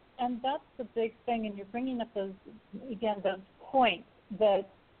 And that's the big thing, and you're bringing up those points, that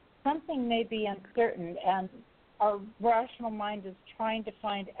something may be uncertain, and our rational mind is trying to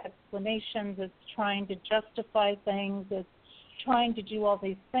find explanations, it's trying to justify things, it's trying to do all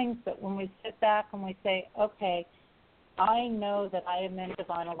these things. But when we sit back and we say, okay, I know that I am in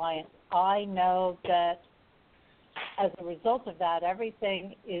divine alliance, I know that as a result of that,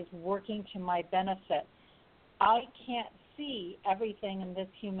 everything is working to my benefit. I can't see everything in this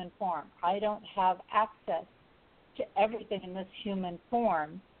human form. I don't have access to everything in this human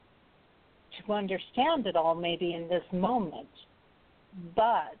form to understand it all maybe in this moment.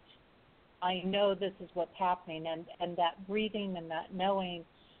 But I know this is what's happening, and that breathing and that knowing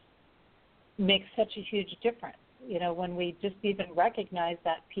makes such a huge difference. You know, when we just even recognize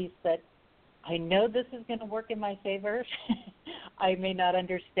that piece that I know this is going to work in my favor. I may not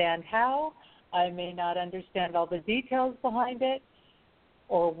understand how. I may not understand all the details behind it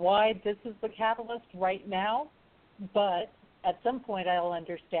or why this is the catalyst right now, but at some point I'll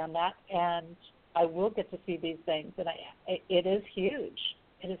understand that, and I will get to see these things. And it is huge.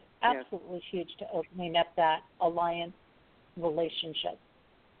 It is absolutely huge to opening up that alliance relationship.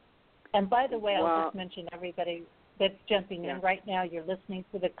 And by the way, I'll just mention everybody that's jumping in right now. You're listening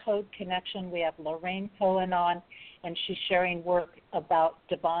to the Code Connection. We have Lorraine Cohen on, and she's sharing work about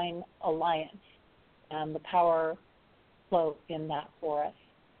divine alliance and the power flow in that for us.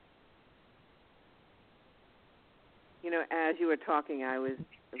 You know, as you were talking, I was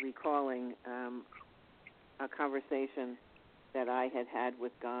recalling a conversation that I had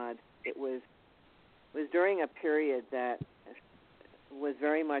with God. It was during a period that was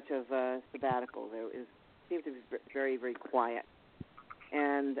very much of a sabbatical. It seemed to be very, very quiet.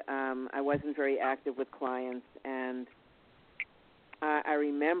 And I wasn't very active with clients. And I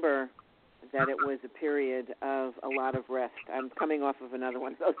remember that it was a period of a lot of rest. I'm coming off of another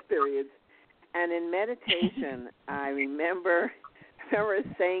one of those periods. And in meditation, I remember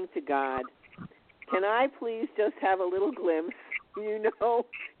saying to God, can I please just have a little glimpse? You know,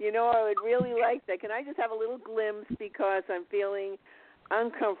 I would really like that. Can I just have a little glimpse, because I'm feeling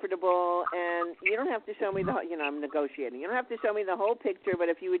uncomfortable, and you don't have to show me I'm negotiating. You don't have to show me the whole picture, but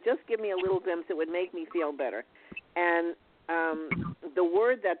if you would just give me a little glimpse, it would make me feel better. And the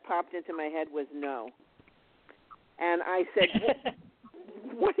word that popped into my head was no. And I said,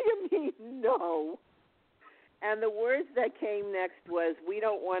 what do you mean no? And the words that came next was, we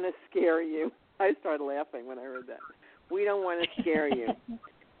don't want to scare you. I started laughing when I heard that. We don't want to scare you.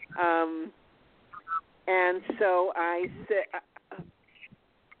 And so I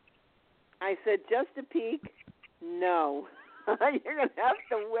said, just a peek? No. You're going to have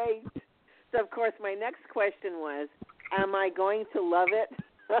to wait. So, of course, my next question was, am I going to love it?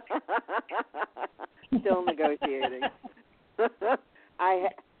 Still negotiating.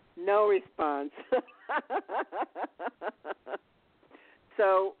 No response.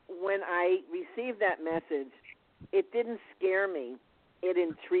 So when I received that message, it didn't scare me. It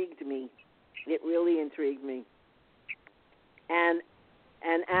intrigued me. It really intrigued me. And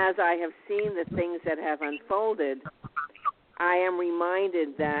as I have seen the things that have unfolded, I am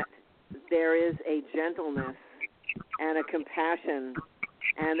reminded that there is a gentleness and a compassion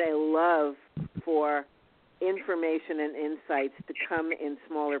and a love for information and insights to come in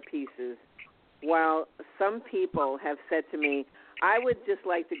smaller pieces. While some people have said to me, I would just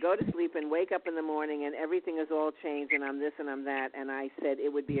like to go to sleep and wake up in the morning and everything is all changed and I'm this and I'm that, and I said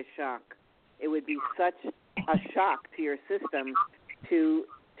it would be a shock. It would be such a shock to your system to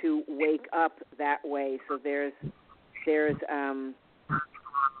wake up that way. So there's there's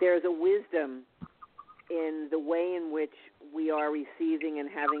a wisdom in the way in which we are receiving and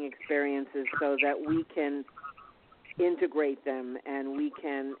having experiences so that we can integrate them and we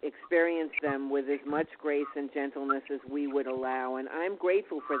can experience them with as much grace and gentleness as we would allow. And I'm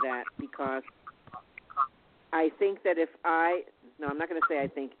grateful for that, because I think that if I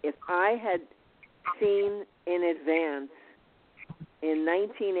had seen in advance in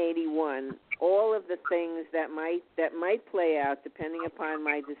 1981 all of the things that might play out depending upon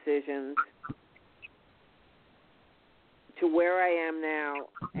my decisions to where I am now,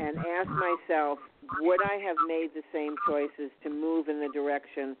 and ask myself, would I have made the same choices to move in the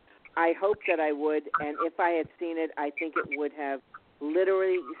direction? I hope that I would, and if I had seen it, I think it would have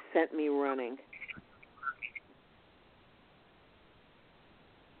literally sent me running.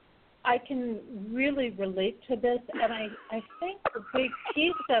 I can really relate to this, and I think the big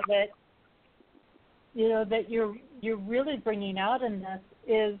piece of it, that you're really bringing out in this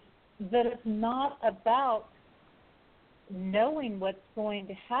is that it's not about knowing what's going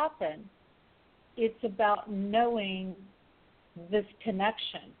to happen. It's about knowing this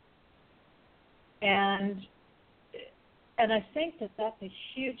connection. And I think that that's a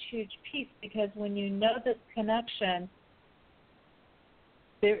huge, huge piece, because when you know this connection,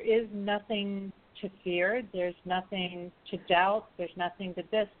 there is nothing to fear, there's nothing to doubt, there's nothing to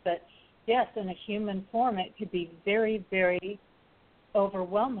this. But yes, in a human form, it could be very, very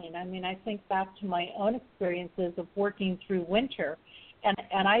overwhelming. I mean, I think back to my own experiences of working through winter,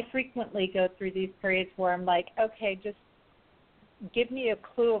 and I frequently go through these periods where I'm like, okay, just give me a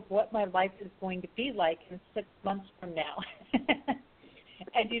clue of what my life is going to be like in 6 months from now.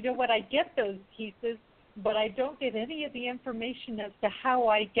 And you know what? I get those pieces, but I don't get any of the information as to how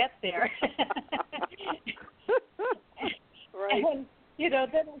I get there. Right. And, then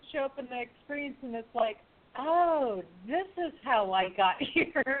I show up in the experience, and it's like, oh, this is how I got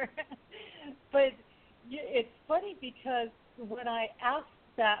here. But it's funny, because when I asked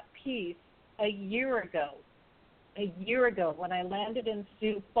that piece a year ago, when I landed in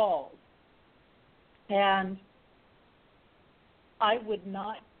Sioux Falls, and I would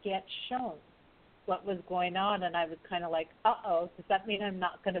not get shown what was going on, and I was kind of like, uh-oh, does that mean I'm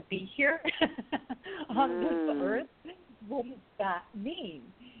not going to be here on this earth? What does that mean?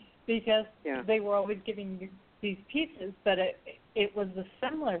 Because they were always giving you these pieces, but it was a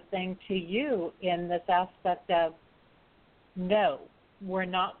similar thing to you in this aspect of, no, we're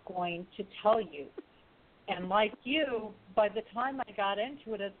not going to tell you. And like you, by the time I got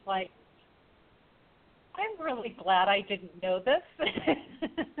into it, it's like, I'm really glad I didn't know this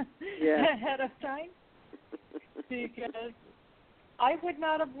ahead of time, because I would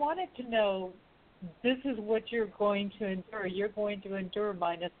not have wanted to know this is what you're going to endure. You're going to endure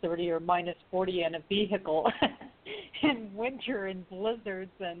minus 30 or minus 40 in a vehicle in winter and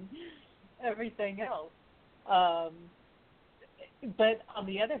blizzards and everything else. But on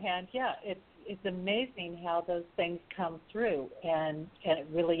the other hand, it's amazing how those things come through, and it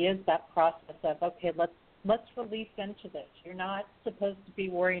really is that process of, okay, let's release into this. You're not supposed to be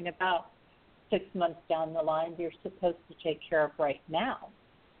worrying about 6 months down the line. You're supposed to take care of right now.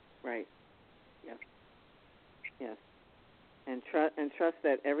 Right. Yes. And trust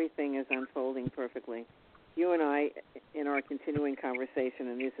that everything is unfolding perfectly. You and I, in our continuing conversation,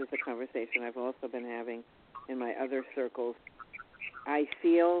 and this is a conversation I've also been having in my other circles, I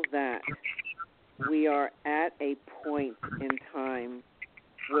feel that we are at a point in time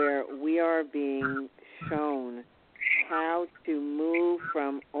where we are being shown how to move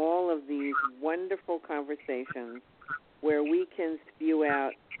from all of these wonderful conversations where we can spew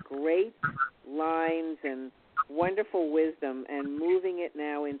out great lines and wonderful wisdom, and moving it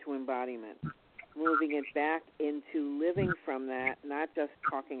now into embodiment, moving it back into living from that, not just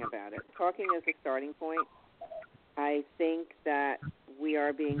talking about it. Talking is a starting point. I think that we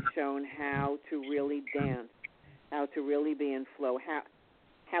are being shown how to really dance, how to really be in flow,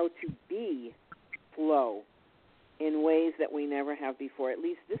 how to be flow in ways that we never have before. At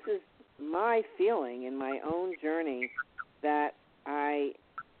least this is my feeling in my own journey, that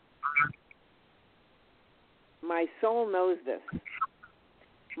my soul knows this.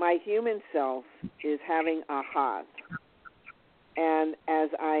 My human self is having ahas. And as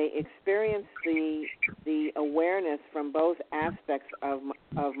I experience the awareness from both aspects of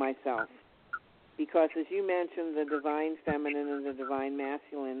myself, because as you mentioned, the divine feminine and the divine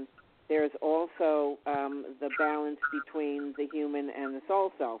masculine, there's also the balance between the human and the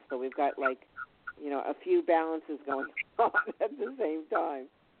soul self. So we've got a few balances going on at the same time.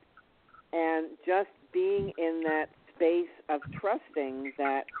 And just being in that space of trusting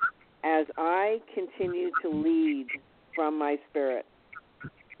that as I continue to lead from my spirit,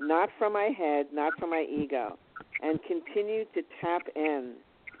 not from my head, not from my ego, and continue to tap in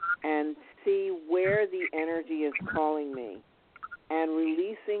and see where the energy is calling me, and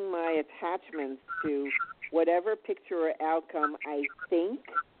releasing my attachments to whatever picture or outcome I think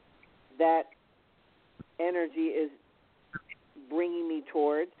that energy is bringing me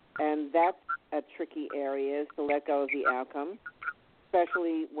towards. And that's a tricky area, is to let go of the outcome,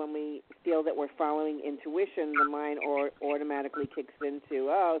 especially when we feel that we're following intuition. The mind automatically kicks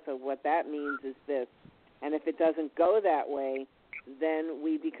into, so what that means is this. And if it doesn't go that way, then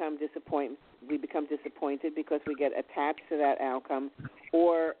we become disappointed. We become disappointed because we get attached to that outcome,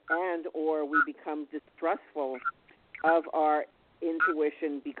 or we become distrustful of our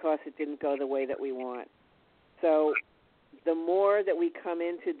intuition because it didn't go the way that we want. So the more that we come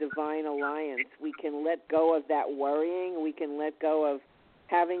into divine alliance, we can let go of that worrying. We can let go of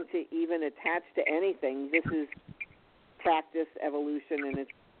having to even attach to anything. This is practice, evolution, and its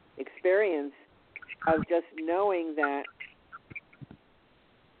experience of just knowing that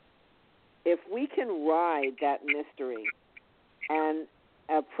if we can ride that mystery and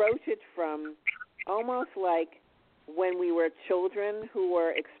approach it from almost like when we were children who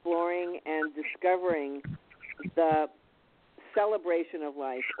were exploring and discovering the celebration of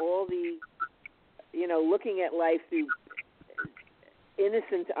life, all the, looking at life through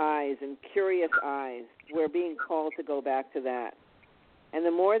innocent eyes and curious eyes, we're being called to go back to that. And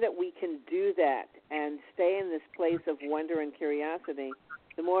the more that we can do that and stay in this place of wonder and curiosity,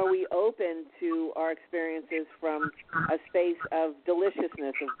 the more we open to our experiences from a space of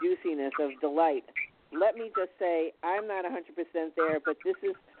deliciousness, of juiciness, of delight. Let me just say, I'm not 100% there, but this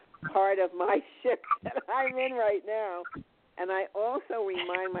is part of my ship that I'm in right now. And I also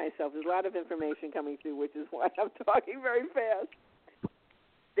remind myself, there's a lot of information coming through, which is why I'm talking very fast.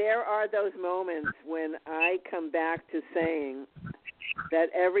 There are those moments when I come back to saying that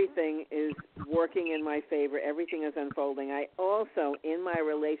everything is working in my favor, everything is unfolding. I also, in my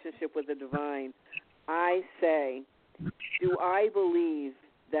relationship with the divine, I say, do I believe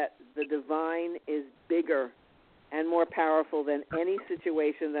that the divine is bigger and more powerful than any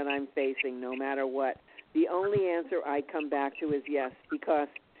situation that I'm facing, no matter what? The only answer I come back to is yes, because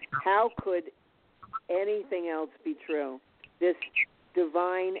how could anything else be true? This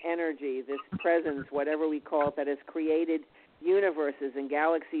divine energy, this presence, whatever we call it, that has created universes and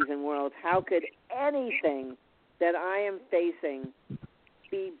galaxies and worlds, how could anything that I am facing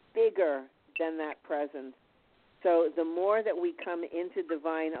be bigger than that presence? So the more that we come into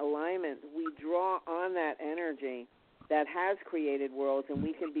divine alignment, we draw on that energy that has created worlds, and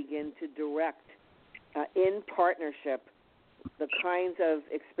we can begin to direct in partnership the kinds of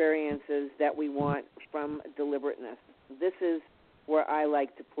experiences that we want from deliberateness. This is where I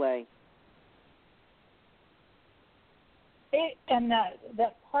like to play. And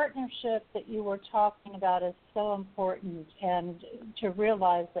that partnership that you were talking about is so important, and to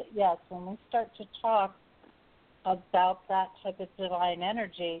realize that, yes, when we start to talk about that type of divine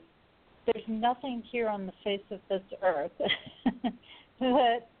energy, there's nothing here on the face of this earth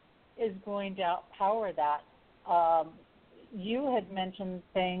that is going to outpower that. You had mentioned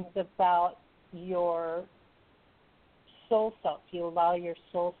things about your soul self. You allow your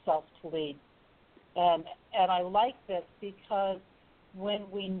soul self to lead. And I like this because when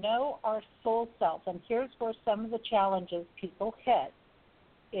we know our soul self, and here's where some of the challenges people hit,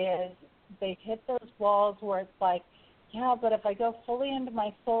 is they hit those walls where it's like, yeah, but if I go fully into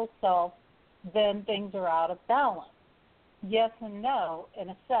my soul self, then things are out of balance. Yes and no, in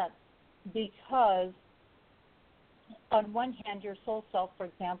a sense, because on one hand, your soul self, for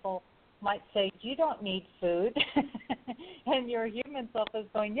example, might say, you don't need food. And your human self is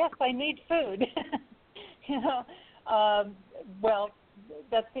going, yes, I need food. Well,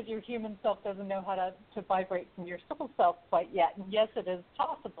 that's because your human self doesn't know how to vibrate from your soul self quite yet. And yes, it is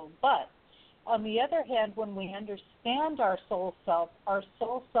possible. But on the other hand, when we understand our soul self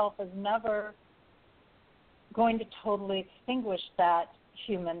is never going to totally extinguish that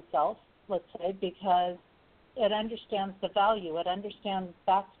human self, let's say, because it understands the value. It understands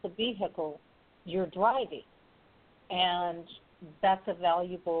that's the vehicle you're driving, and that's a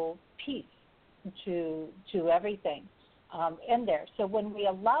valuable piece to everything in there. So when we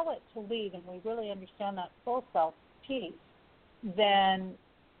allow it to lead and we really understand that soul self piece, then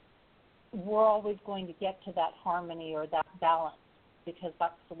we're always going to get to that harmony or that balance, because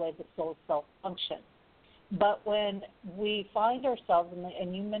that's the way the soul self functions. But when we find ourselves,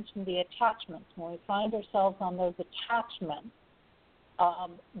 and you mentioned the attachments, when we find ourselves on those attachments,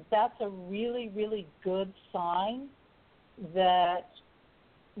 that's a really, really good sign that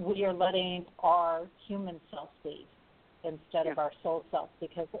we are letting our human self lead. instead of our soul self,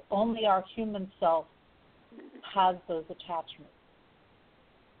 because only our human self has those attachments.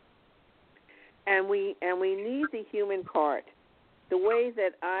 And we need the human part. The way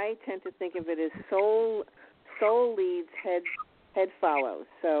that I tend to think of it is soul leads, head follows.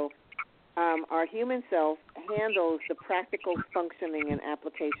 So our human self handles the practical functioning and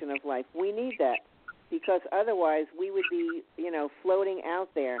application of life. We need that because otherwise we would be, floating out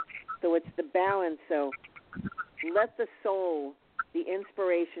there. So it's the balance. So let the soul, the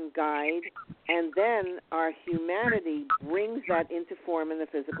inspiration guide, and then our humanity brings that into form in the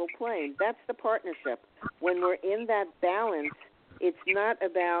physical plane. That's the partnership. When we're in that balance, it's not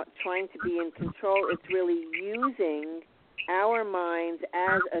about trying to be in control. It's really using our minds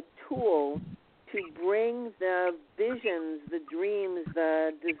as a tool to bring the visions, the dreams,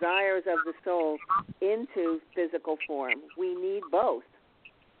 the desires of the soul into physical form. We need both,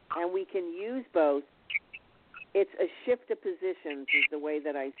 and we can use both. It's a shift of positions is the way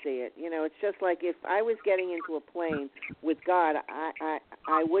that I see it. It's just like if I was getting into a plane with God,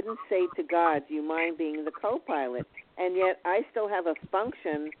 I wouldn't say to God, do you mind being the co-pilot? And yet I still have a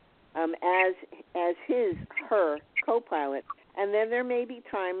function as her co-pilot. And then there may be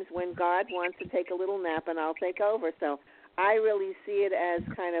times when God wants to take a little nap and I'll take over. So I really see it as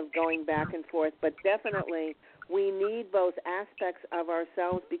kind of going back and forth. But definitely we need both aspects of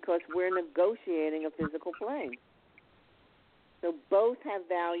ourselves because we're negotiating a physical plane. So both have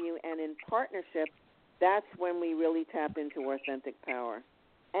value, and in partnership, that's when we really tap into authentic power.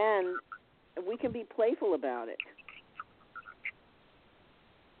 And we can be playful about it.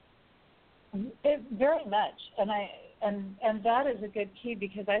 Very much. And that is a good key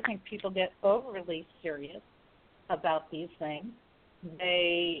because I think people get overly serious about these things.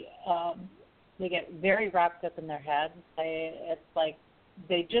 They get very wrapped up in their heads. It's like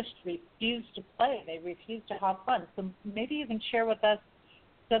they just refuse to play. They refuse to have fun. So maybe you can share with us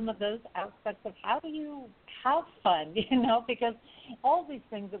some of those aspects of how do you have fun, because all these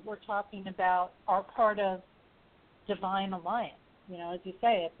things that we're talking about are part of Divine Alliance. As you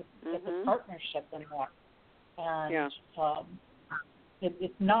say, it's a partnership in there. And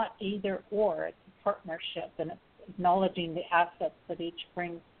it's not either or. It's a partnership, and it's acknowledging the assets that each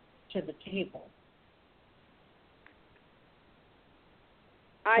brings to the table.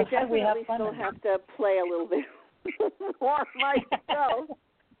 I definitely still have to play a little bit more myself.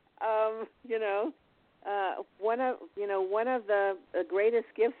 One of the greatest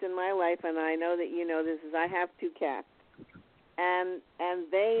gifts in my life, and I know that you know this, is I have 2 cats. And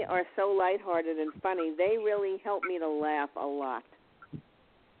they are so lighthearted and funny. They really help me to laugh a lot.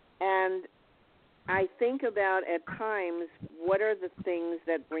 And I think about at times what are the things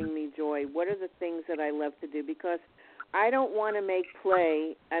that bring me joy? What are the things that I love to do? Because I don't want to make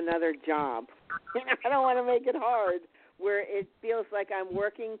play another job. I don't want to make it hard where it feels like I'm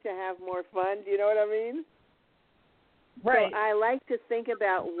working to have more fun. Do you know what I mean? Right. So I like to think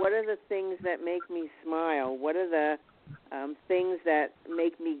about what are the things that make me smile. What are the things that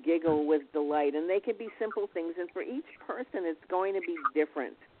make me giggle with delight. And they can be simple things. And for each person, it's going to be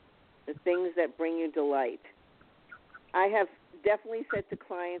different, the things that bring you delight. I have definitely said to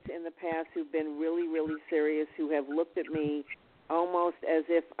clients in the past who've been really, really serious, who have looked at me almost as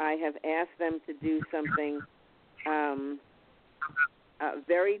if I have asked them to do something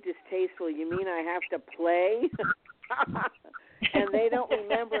very distasteful. You mean I have to play? And they don't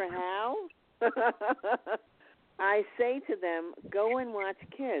remember how? I say to them, go and watch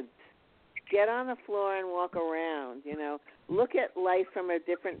kids. Get on the floor and walk around, Look at life from a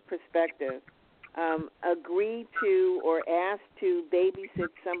different perspective. Agree to or ask to babysit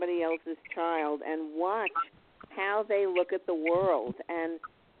somebody else's child and watch how they look at the world and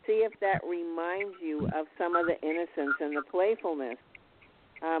see if that reminds you of some of the innocence and the playfulness.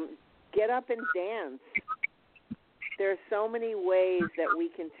 Get up and dance. There are so many ways that we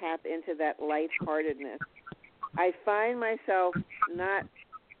can tap into that lightheartedness. I find myself not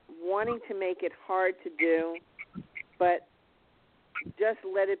wanting to make it hard to do, but just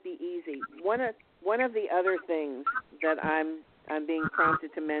let it be easy. One of the other things that I'm being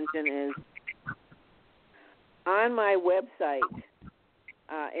prompted to mention is on my website,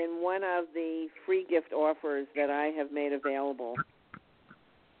 in one of the free gift offers that I have made available,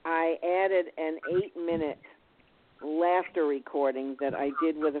 I added an 8-minute laughter recording that I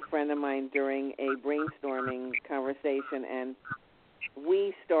did with a friend of mine during a brainstorming conversation, and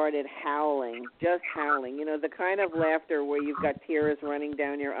we started howling, just howling. The kind of laughter where you've got tears running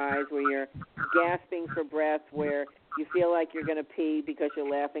down your eyes, where you're gasping for breath, where you feel like you're going to pee because you're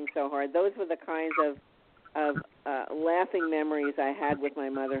laughing so hard. Those were the kinds of of laughing memories I had with my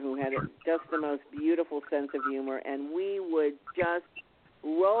mother, who had just the most beautiful sense of humor, and we would just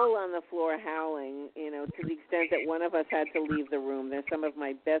roll on the floor howling, to the extent that one of us had to leave the room. They're some of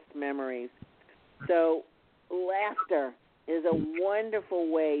my best memories. So laughter is a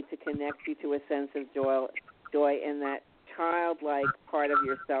wonderful way to connect you to a sense of joy in that childlike part of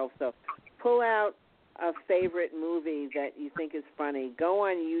yourself. So pull out a favorite movie that you think is funny. Go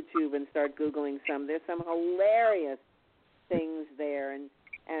on YouTube and start Googling some. There's some hilarious things there, and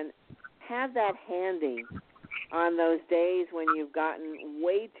have that handy on those days when you've gotten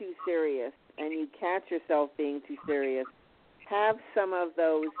way too serious and you catch yourself being too serious. Have some of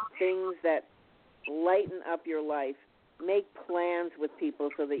those things that lighten up your life. Make plans with people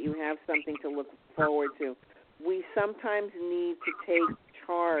so that you have something to look forward to. We sometimes need to take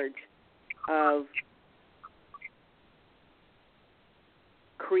charge of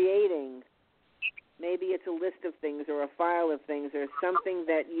creating. Maybe it's a list of things or a file of things or something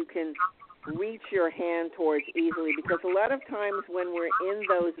that you can reach your hand towards easily, because a lot of times when we're in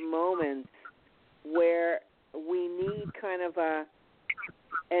those moments where we need kind of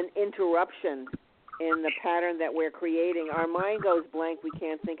an interruption in the pattern that we're creating, our mind goes blank, we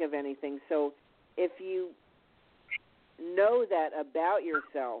can't think of anything. So if you know that about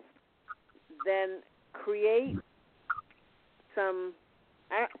yourself, then create some,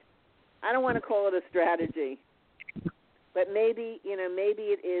 I don't want to call it a strategy, but maybe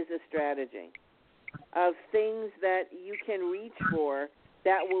it is a strategy of things that you can reach for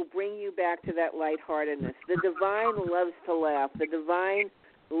that will bring you back to that lightheartedness. The divine loves to laugh. The divine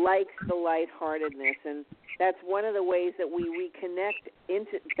likes the lightheartedness, and that's one of the ways that we reconnect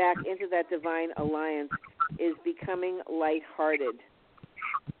back into that divine alliance, is becoming lighthearted.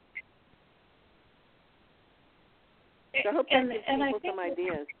 So I hope that gives people some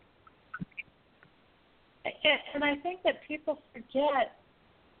ideas. And I think that people forget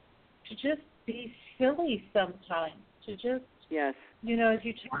to just be silly sometimes, to just, yes, as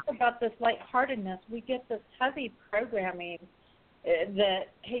you talk about this lightheartedness, we get this heavy programming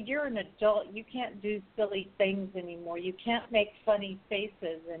that, hey, you're an adult, you can't do silly things anymore, you can't make funny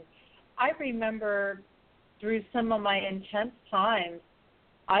faces. And I remember through some of my intense times,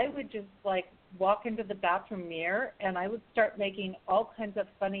 I would just walk into the bathroom mirror and I would start making all kinds of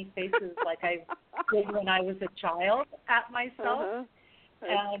funny faces like I did when I was a child at myself. Uh-huh.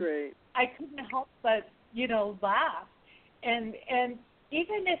 That's and great. I couldn't help but, laugh. And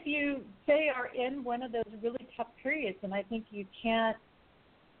even if you, say, are in one of those really tough periods, and I think you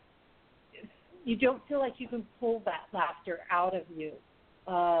don't feel like you can pull that laughter out of you,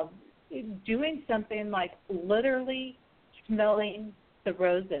 doing something like literally smelling the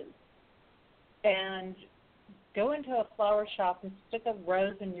roses, and go into a flower shop and stick a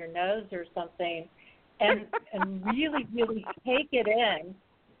rose in your nose or something, and really, really take it in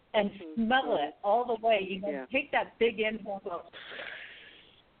and smell it all the way. Take that big inhale,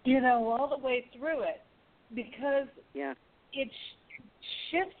 all the way through it, because it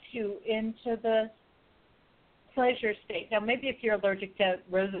shifts you into the pleasure state. Now, maybe if you're allergic to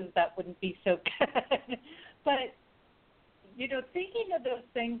roses, that wouldn't be so good, but thinking of those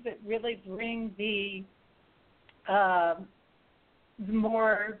things that really bring the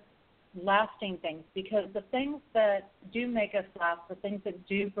more lasting things, because the things that do make us laugh, the things that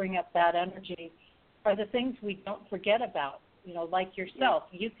do bring up that energy, are the things we don't forget about. Like yourself,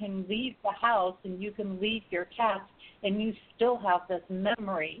 you can leave the house and you can leave your cats, and you still have this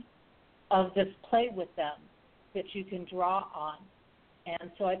memory of this play with them that you can draw on.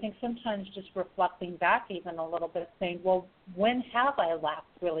 And so I think sometimes just reflecting back even a little bit, saying, well, when have I laughed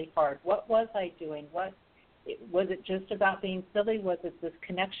really hard? What was I doing? Was it just about being silly? Was it this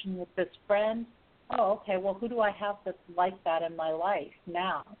connection with this friend? Oh, okay, well, who do I have that's like that in my life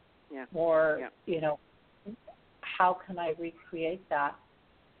now? Yeah. Or, how can I recreate that?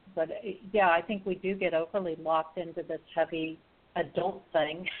 But, I think we do get overly locked into this heavy adult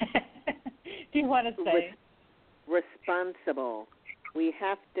thing. Do you want to say? Responsible. We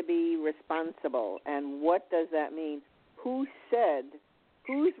have to be responsible. And what does that mean? Whose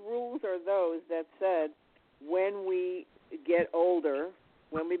rules are those that said when we get older,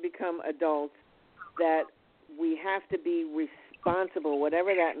 when we become adults, that we have to be responsible,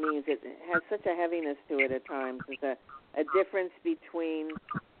 whatever that means? It has such a heaviness to it at times. There's a difference between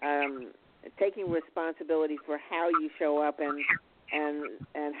taking responsibility for how you show up and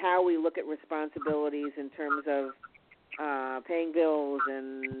how we look at responsibilities in terms of paying bills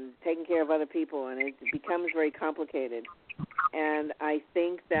and taking care of other people, and it becomes very complicated. And I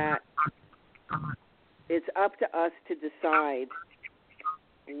think that it's up to us to decide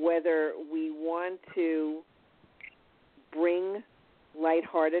whether we want to bring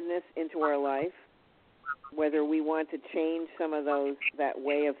lightheartedness into our life, whether we want to change some of that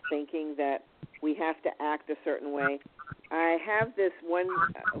way of thinking that we have to act a certain way. I have this one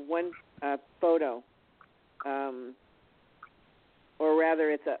photo, or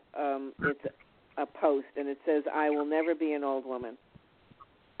rather, it's a post, and it says, "I will never be an old woman,"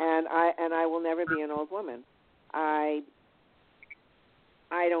 and I will never be an old woman. I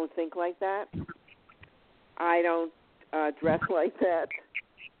don't think like that. I don't dress like that,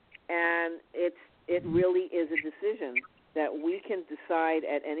 and it really is a decision that we can decide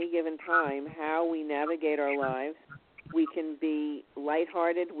at any given time how we navigate our lives. We can be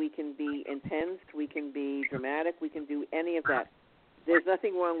lighthearted, we can be intense, we can be dramatic, we can do any of that. There's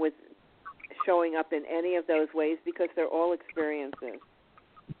nothing wrong with showing up in any of those ways because they're all experiences.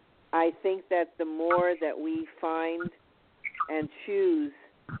 I think that the more that we find and choose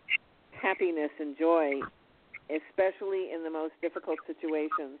happiness and joy, especially in the most difficult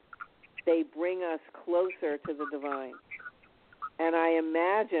situations, they bring us closer to the divine. And I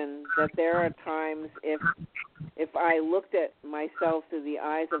imagine that there are times if I looked at myself through the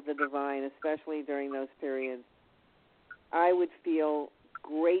eyes of the divine, especially during those periods, I would feel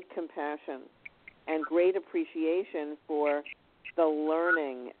great compassion and great appreciation for the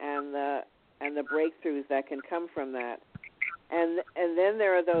learning and the breakthroughs that can come from that. And then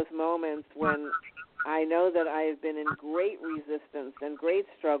there are those moments when I know that I have been in great resistance and great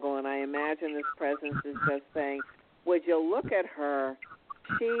struggle, and I imagine this presence is just saying, would you look at her?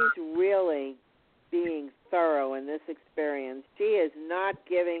 She's really being thorough in this experience. She is not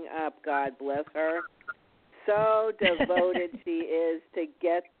giving up, God bless her. So devoted she is to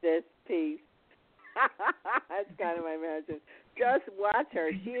get this piece. That's kind of my imagine. Just watch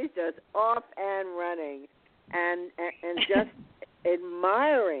her. She is just off and running and just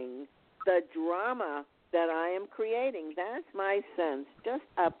admiring the drama that I am creating. That's my sense. Just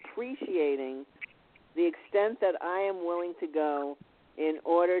appreciating the extent that I am willing to go in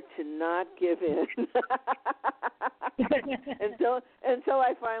order to not give in until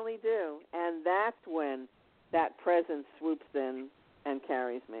I finally do. And that's when that presence swoops in and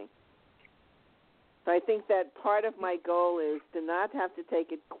carries me. So I think that part of my goal is to not have to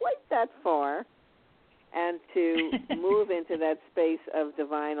take it quite that far and to move into that space of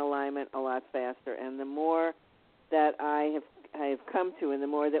divine alignment a lot faster. And the more that I have come to, and the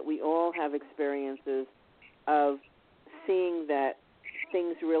more that we all have experiences of seeing that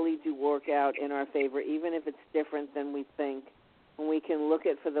things really do work out in our favor, even if it's different than we think, when we can look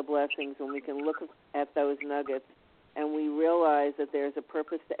at for the blessings, when we can look at those nuggets, and we realize that there's a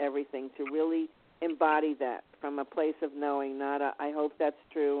purpose to everything, to really embody that from a place of knowing, not a, I hope that's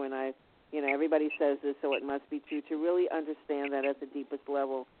true, and everybody says this, so it must be true, to really understand that at the deepest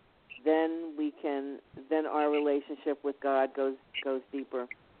level, then our relationship with God goes deeper.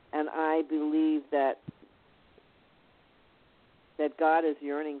 And I believe that God is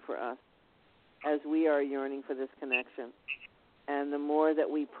yearning for us as we are yearning for this connection. And the more that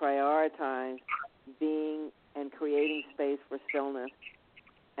we prioritize being and creating space for stillness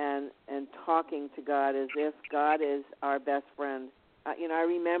and talking to God as if God is our best friend. I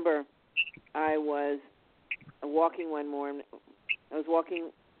remember I was walking one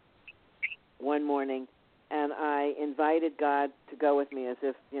morning, and I invited God to go with me as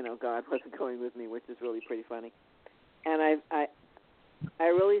if, God wasn't going with me, which is really pretty funny. And I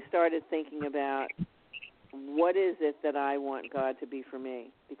really started thinking about what is it that I want God to be for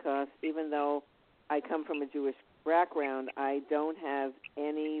me, because even though I come from a Jewish background, I don't have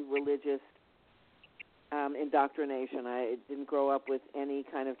any religious indoctrination. I didn't grow up with any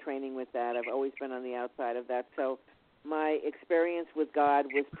kind of training with that. I've always been on the outside of that. So my experience with God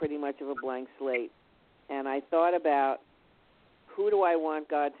was pretty much of a blank slate. And I thought about, who do I want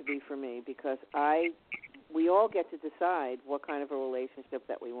God to be for me? Because we all get to decide what kind of a relationship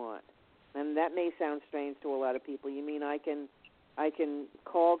that we want. And that may sound strange to a lot of people. You mean I can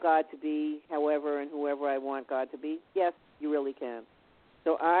call God to be however and whoever I want God to be? Yes, you really can.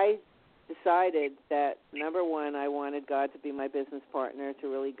 So I decided that, number one, I wanted God to be my business partner, to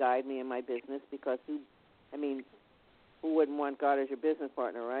really guide me in my business, because who wouldn't want God as your business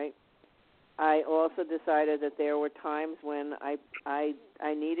partner, right? I also decided that there were times when I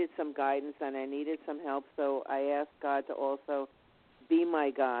needed some guidance and I needed some help, so I asked God to also be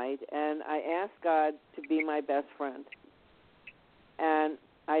my guide, and I asked God to be my best friend. And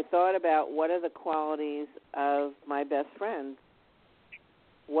I thought about, what are the qualities of my best friend?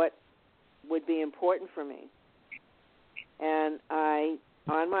 What would be important for me? And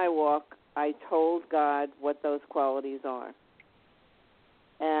on my walk, I told God what those qualities are.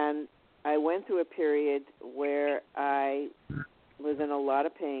 And I went through a period where I was in a lot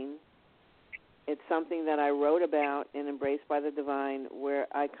of pain. It's something that I wrote about in Embraced by the Divine, where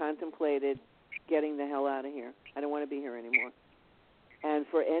I contemplated getting the hell out of here. I don't want to be here anymore. And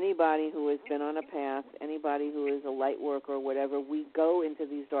for anybody who has been on a path, anybody who is a light worker or whatever, we go into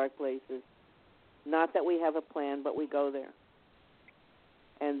these dark places. Not that we have a plan, but we go there.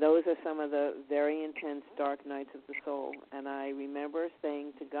 And those are some of the very intense dark nights of the soul. And I remember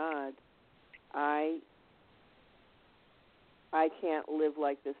saying to God, I can't live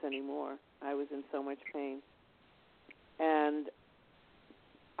like this anymore. I was in so much pain. And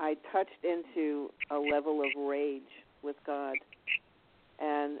I touched into a level of rage with God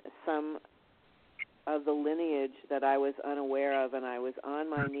and some of the lineage that I was unaware of, and I was on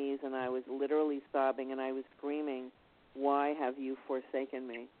my knees and I was literally sobbing and I was screaming, why have you forsaken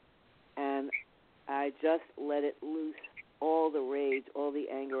me? And I just let it loose, all the rage, all the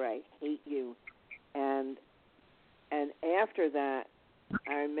anger. I hate you. And after that,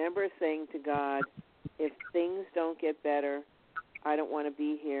 I remember saying to God, if things don't get better, I don't want to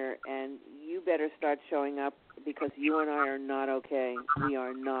be here, and you better start showing up because you and I are not okay. We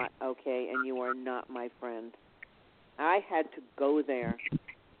are not okay, and you are not my friend. I had to go there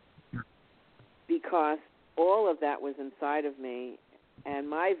because all of that was inside of me, and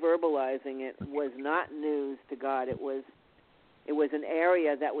my verbalizing it was not news to God. It was an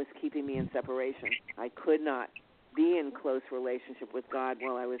area that was keeping me in separation. I could not be in close relationship with God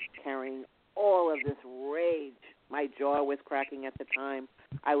while I was carrying all of this rage. My jaw was cracking at the time.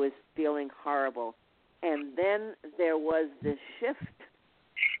 I was feeling horrible. And then there was this shift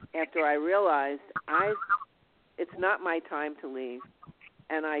after I realized it's not my time to leave.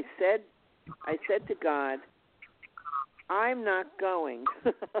 And I said to God, I'm not going.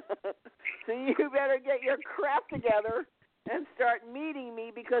 So you better get your crap together and start meeting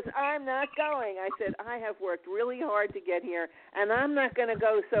me because I'm not going. I said, I have worked really hard to get here, and I'm not going to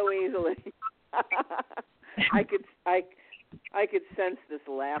go so easily. I could sense this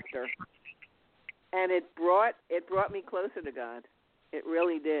laughter, and it brought me closer to God. It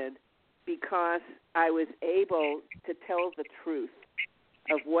really did, because I was able to tell the truth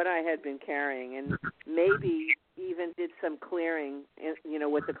of what I had been carrying, and maybe even did some clearing,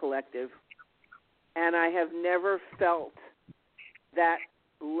 with the collective. And I have never felt that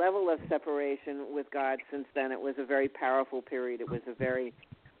level of separation with God since then. It was a very powerful period. It was a very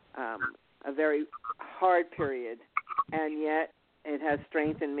hard period, and yet it has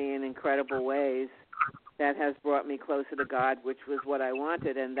strengthened me in incredible ways that has brought me closer to God, which was what I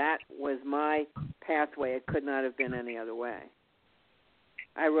wanted, and that was my pathway. It could not have been any other way.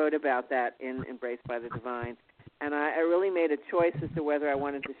 I wrote about that in Embraced by the Divine, and I really made a choice as to whether I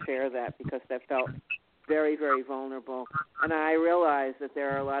wanted to share that because that felt very, very vulnerable. And I realized that there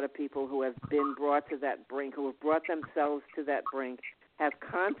are a lot of people who have been brought to that brink, who have brought themselves to that brink, have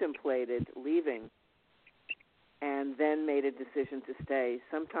contemplated leaving, and then made a decision to stay.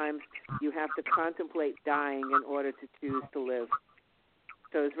 Sometimes you have to contemplate dying in order to choose to live.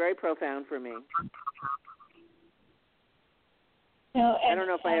 So it's very profound for me. I don't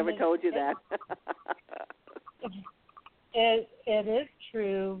know if I ever told you that. It is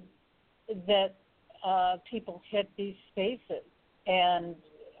true that people hit these spaces, and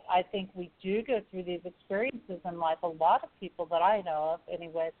I think we do go through these experiences in life. A lot of people that I know of,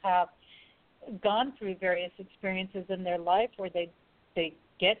 anyways, have gone through various experiences in their life where they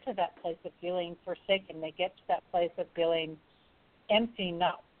get to that place of feeling forsaken. They get to that place of feeling empty,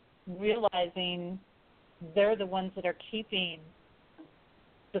 not realizing they're the ones that are keeping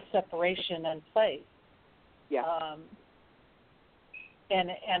the separation in place. Yeah.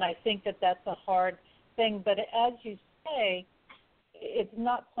 And I think that that's a hard thing. But as you say, it's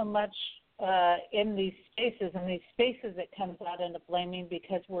not so much in these spaces. In these spaces it comes out into blaming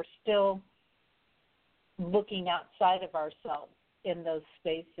because we're still looking outside of ourselves in those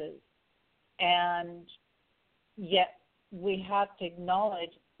spaces. And yet we have to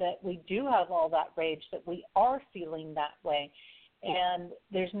acknowledge that we do have all that rage, that we are feeling that way. And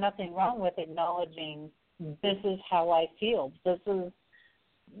there's nothing wrong with acknowledging this is how I feel. This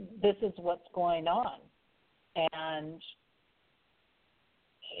is what's going on. And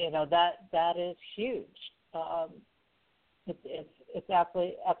that is huge. It's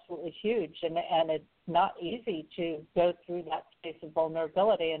absolutely huge, and it's not easy to go through that space of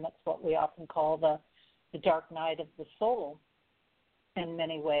vulnerability, and that's what we often call the dark night of the soul in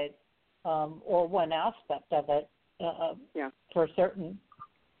many ways, or one aspect of it for certain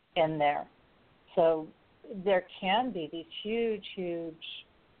in there. So there can be these huge,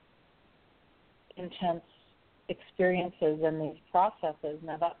 intense experiences and these processes.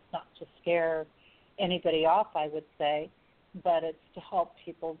 Now, that's not to scare anybody off, I would say, but it's to help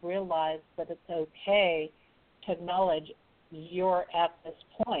people realize that it's okay to acknowledge you're at this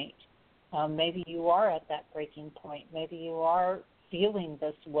point. Maybe you are at that breaking point. Maybe you are feeling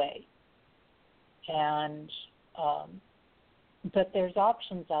this way. And but there's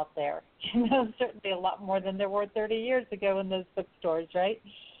options out there. Certainly a lot more than there were 30 years ago in those bookstores, right?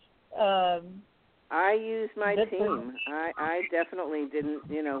 I used my team. I definitely didn't,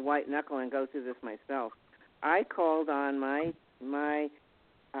 white knuckle and go through this myself. I called on my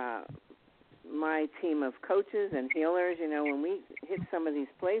team of coaches and healers. When we hit some of these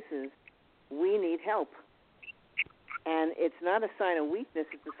places, we need help. And it's not a sign of weakness.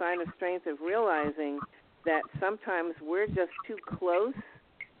 It's a sign of strength of realizing that sometimes we're just too close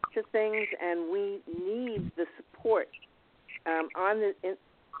to things and we need the support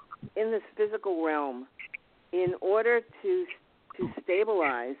in this physical realm in order to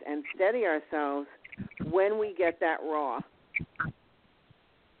stabilize and steady ourselves when we get that raw.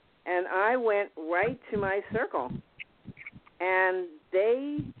 And I went right to my circle, and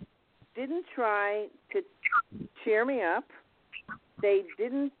they didn't try to cheer me up. They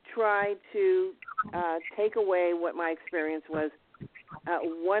didn't try to take away what my experience was.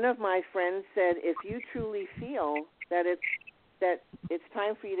 One of my friends said, if you truly feel that it's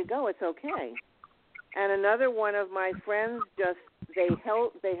time for you to go, it's okay. And another one of my friends they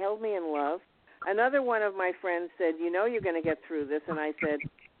held me in love. Another one of my friends said, you're going to get through this. And I said,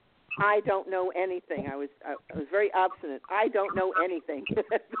 I don't know anything. I was very obstinate. I don't know anything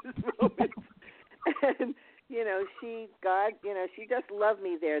at this moment. And she just loved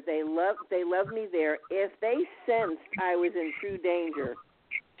me there. They loved me there. If they sensed I was in true danger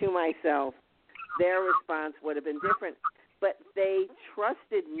to myself, their response would have been different. But they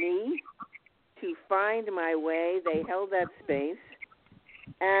trusted me to find my way. They held that space.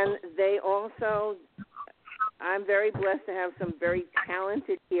 And they also, I'm very blessed to have some very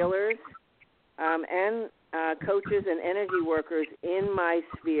talented healers and coaches and energy workers in my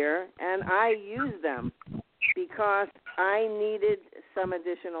sphere, and I use them because I needed some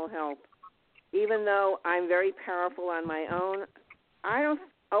additional help. Even though I'm very powerful on my own, I don't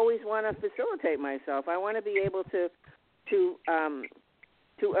always want to facilitate myself. I want to be able to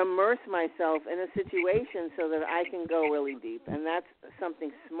immerse myself in a situation so that I can go really deep. And that's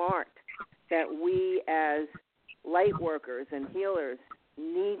something smart that we as light workers and healers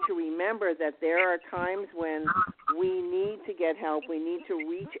need to remember, that there are times when we need to get help. We need to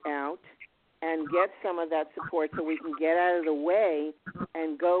reach out and get some of that support so we can get out of the way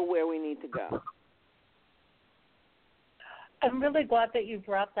and go where we need to go. I'm really glad that you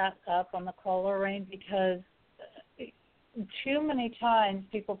brought that up on the call, Lorraine, because too many times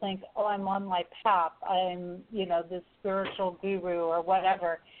people think, I'm on my path. I'm, this spiritual guru or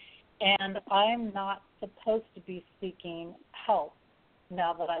whatever, and I'm not supposed to be seeking help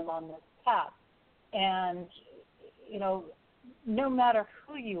now that I'm on this path. And, no matter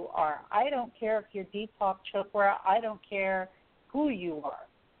who you are, I don't care if you're Deepak Chopra, I don't care who you are.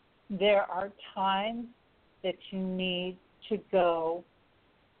 There are times that you need to go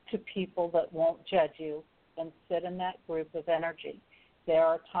to people that won't judge you and sit in that group of energy. There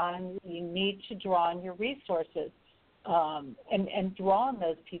are times you need to draw on your resources and draw on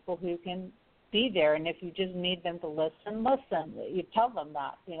those people who can be there. And if you just need them to listen. You tell them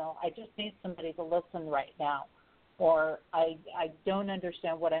that, I just need somebody to listen right now. Or I don't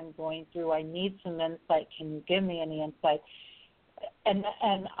understand what I'm going through. I need some insight. Can you give me any insight? And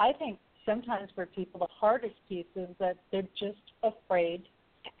I think sometimes for people the hardest piece is that they're just afraid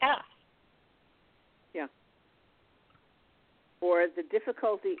to ask. Yeah. Or the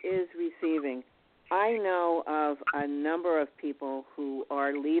difficulty is receiving. I know of a number of people who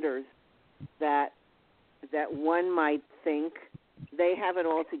are leaders that one might think they have it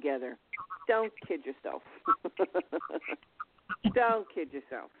all together. Don't kid yourself. Don't kid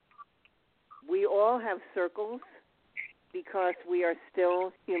yourself. We all have circles because we are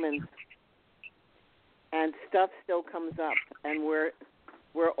still humans, and stuff still comes up, and we're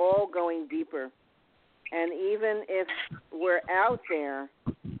all going deeper. And even if we're out there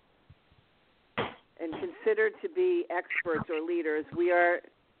and considered to be experts or leaders, we're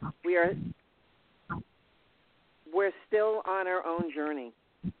still on our own journey.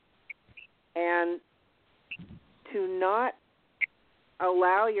 And to not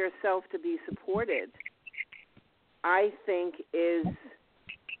allow yourself to be supported, I think, is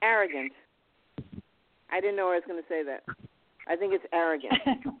arrogant. I didn't know I was going to say that. I think it's arrogant.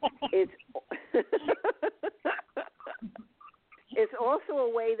 It's also a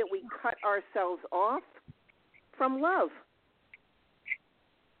way that we cut ourselves off from love.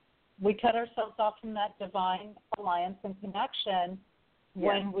 We cut ourselves off from that divine alliance and connection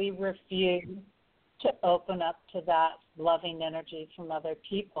when we refuse to open up to that loving energy from other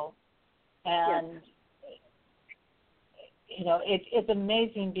people. And, you know, it's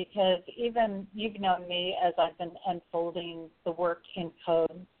amazing because even you've known me as I've been unfolding the work in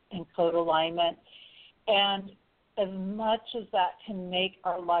code alignment, and as much as that can make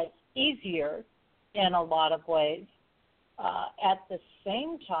our life easier in a lot of ways, at the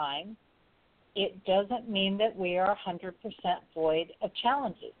same time, it doesn't mean that we are 100% void of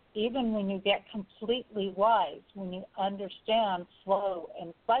challenges. Even when you get completely wise, when you understand flow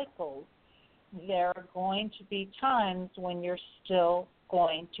and cycles, there are going to be times when you're still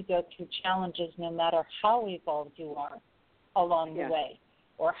going to go through challenges no matter how evolved you are along the way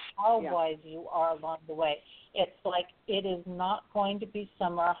or how wise you are along the way. It's like it is not going to be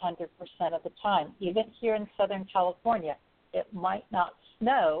summer 100% of the time. Even here in Southern California, it might not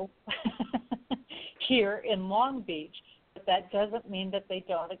snow here in Long Beach, but that doesn't mean that they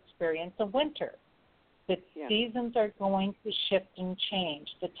don't experience a winter. The seasons are going to shift and change.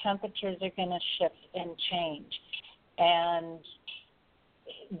 The temperatures are going to shift and change. And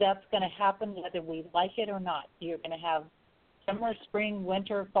that's going to happen whether we like it or not. You're going to have summer, spring,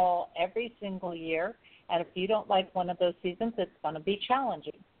 winter, fall every single year. And if you don't like one of those seasons, it's going to be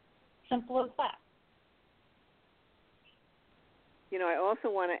challenging. Simple as that. You know, I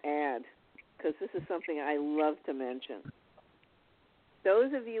also want to add, because this is something I love to mention.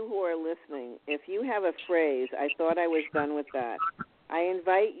 Those of you who are listening, if you have a phrase, I thought I was done with that, I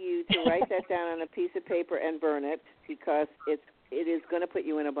invite you to write that down on a piece of paper and burn it, because it is going to put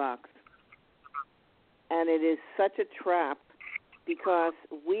you in a box. And it is such a trap, because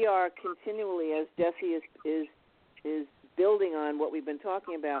we are continually, as Jessie is building on what we've been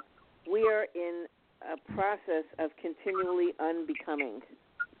talking about, we are in a process of continually unbecoming,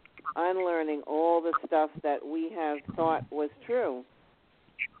 unlearning all the stuff that we have thought was true.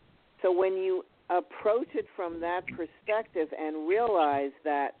 So when you approach it from that perspective and realize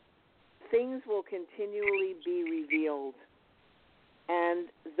that things will continually be revealed, and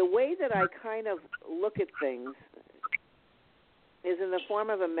the way that I kind of look at things is in the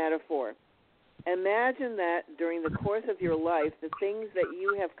form of a metaphor. Imagine that during the course of your life, the things that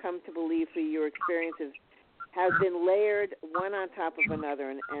you have come to believe through your experiences have been layered one on top of another,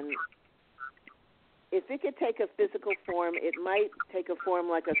 and if it could take a physical form, it might take a form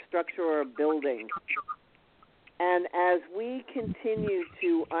like a structure or a building. And as we continue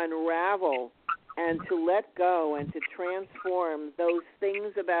to unravel and to let go and to transform those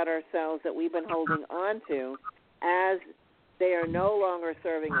things about ourselves that we've been holding on to, as they are no longer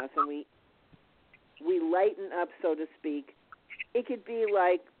serving us and we lighten up, so to speak, it could be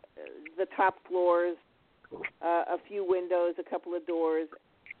like the top floors, a few windows, a couple of doors,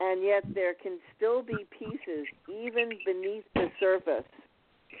 and yet there can still be pieces, even beneath the surface,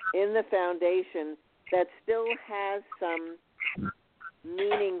 in the foundation that still has some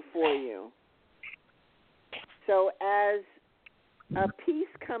meaning for you. So as a piece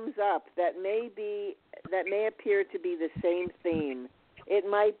comes up that may appear to be the same theme, it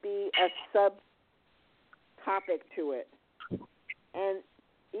might be a sub-topic to it. And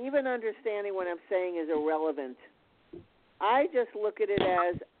even understanding what I'm saying is irrelevant. I just look at it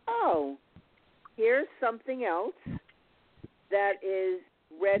as, oh, here's something else that is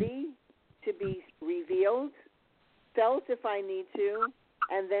ready to be revealed, felt if I need to,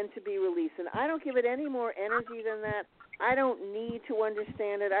 and then to be released. And I don't give it any more energy than that. I don't need to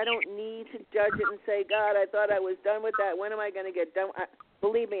understand it. I don't need to judge it and say, God, I thought I was done with that. When am I going to get done?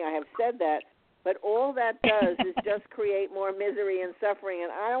 Believe me, I have said that. But all that does is just create more misery and suffering,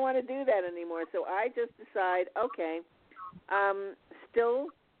 and I don't want to do that anymore. So I just decide, okay, still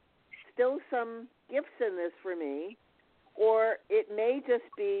some gifts in this for me, or it may just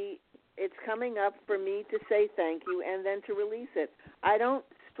be it's coming up for me to say thank you and then to release it. I don't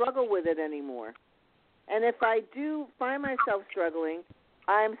struggle with it anymore. And if I do find myself struggling,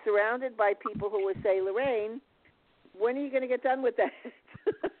 I'm surrounded by people who would say, Lorraine, when are you going to get done with that?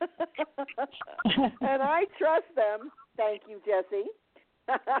 And I trust them. Thank you, Jessie.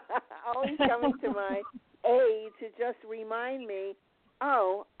 Always coming to my aid to just remind me,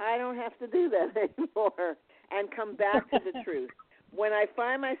 oh, I don't have to do that anymore, and come back to the truth. When I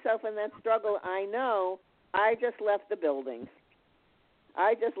find myself in that struggle, I know I just left the building.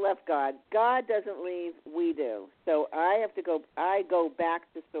 I just left God. God doesn't leave, we do. So I go back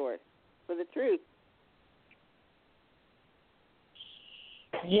to source for the truth.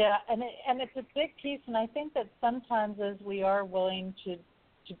 Yeah, and it's a big piece, and I think that sometimes as we are willing to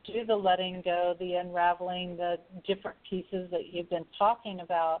to do the letting go, the unraveling, the different pieces that you've been talking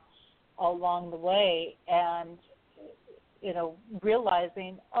about along the way, and,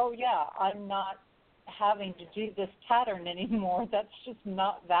 realizing, oh, yeah, I'm not having to do this pattern anymore. That's just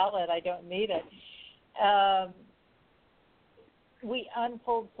not valid. I don't need it. We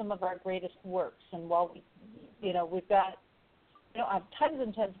unfold some of our greatest works, and while we've got have tons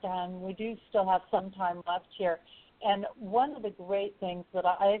and tons of time, we do still have some time left here. And one of the great things that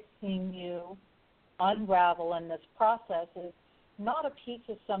I've seen you unravel in this process is not a piece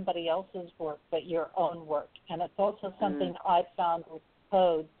of somebody else's work, but your own work. And it's also something I've found with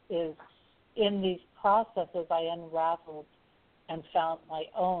codes is in these processes I unraveled and found my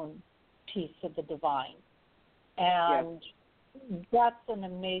own piece of the divine. And that's an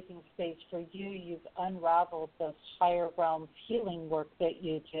amazing space for you. You've unraveled this higher realm healing work that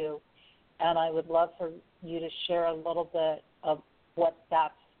you do. And I would love for you to share a little bit of what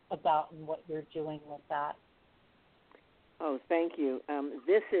that's about and what you're doing with that. Oh, thank you.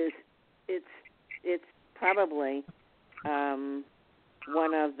 It's probably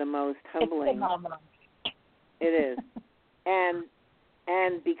one of the most humbling. It's phenomenal. It is,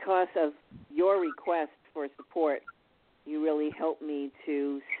 and because of your request for support, you really helped me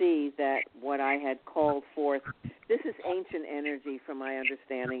to see that what I had called forth. This is ancient energy, from my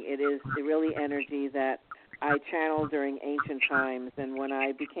understanding. It is really energy that I channeled during ancient times, and when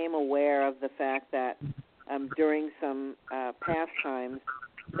I became aware of the fact that during some past times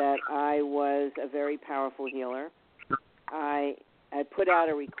that I was a very powerful healer, I put out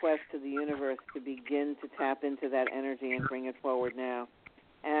a request to the universe to begin to tap into that energy and bring it forward now.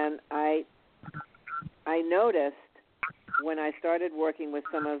 And I noticed when I started working with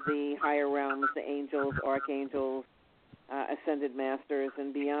some of the higher realms, the angels, archangels, ascended masters,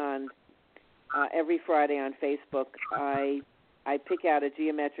 and beyond, every Friday on Facebook, I pick out a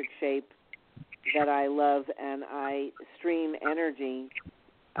geometric shape that I love, and I stream energy,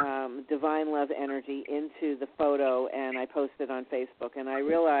 divine love energy, into the photo, and I post it on Facebook. And I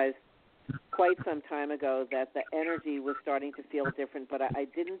realized quite some time ago that the energy was starting to feel different, but I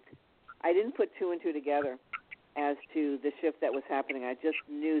didn't put two and two together as to the shift that was happening. I just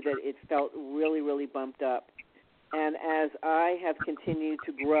knew that it felt really, really bumped up. And as I have continued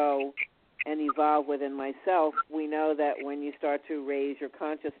to grow and evolve within myself, we know that when you start to raise your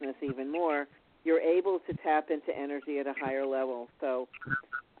consciousness even more, you're able to tap into energy at a higher level. So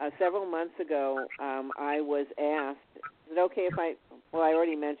several months ago, I was asked, is it okay if I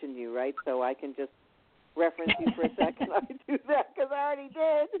already mentioned you, right? So I can just reference you for a second. I do that because I already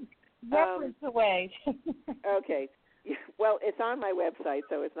did. Reference away. Okay. Well, it's on my website,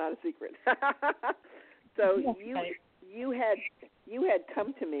 so it's not a secret. So you had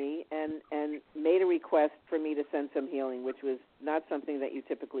come to me and made a request for me to send some healing, which was not something that you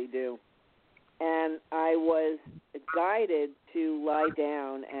typically do. And I was guided to lie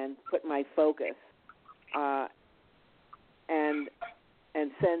down and put my focus and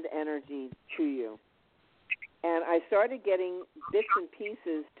send energy to you. And I started getting bits and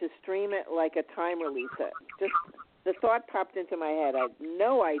pieces to stream it like a time release. Just the thought popped into my head. I had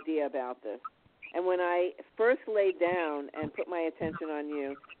no idea about this. And when I first laid down and put my attention on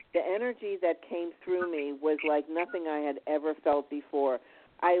you, the energy that came through me was like nothing I had ever felt before.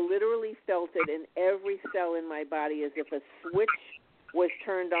 I literally felt it in every cell in my body as if a switch was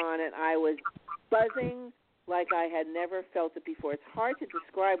turned on, and I was buzzing like I had never felt it before. It's hard to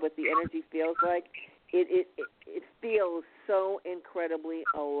describe what the energy feels like. It feels so incredibly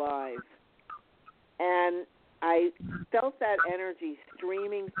alive. And I felt that energy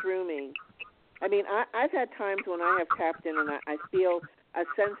streaming through me. I mean, I've had times when I have tapped in and I feel a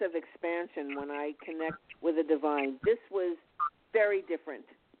sense of expansion when I connect with the divine. This was very different.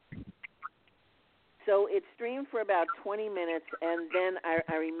 So it streamed for about 20 minutes, and then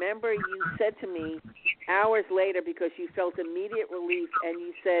I remember you said to me hours later, because you felt immediate relief, and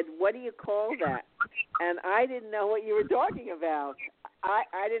you said, what do you call that? And I didn't know what you were talking about.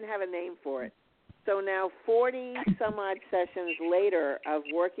 I didn't have a name for it. So now 40-some-odd sessions later of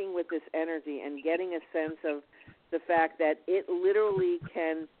working with this energy and getting a sense of the fact that it literally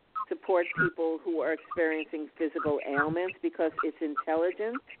can support people who are experiencing physical ailments because it's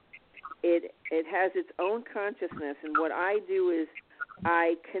intelligent. It has its own consciousness, and what I do is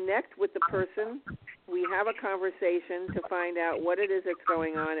I connect with the person. We have a conversation to find out what it is that's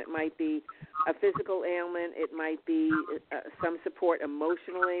going on. It might be a physical ailment. It might be some support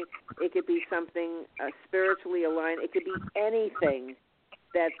emotionally. It could be something spiritually aligned. It could be anything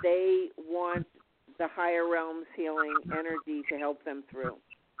that they want the higher realms healing energy to help them through.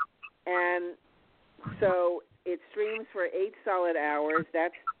 And so it streams for 8 solid hours.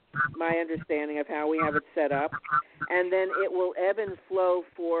 That's my understanding of how we have it set up. And then it will ebb and flow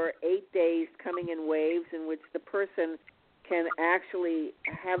for 8 days, coming in waves in which the person can actually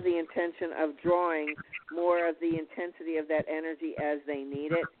have the intention of drawing more of the intensity of that energy as they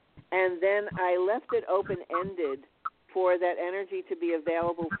need it. And then I left it open-ended for that energy to be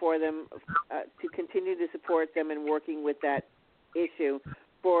available for them to continue to support them in working with that issue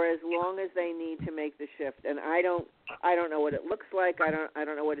for as long as they need to make the shift. And I don't know what it looks like. I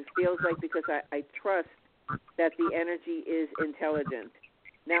don't know what it feels like, because I trust that the energy is intelligent.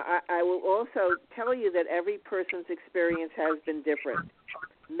 Now, I will also tell you that every person's experience has been different.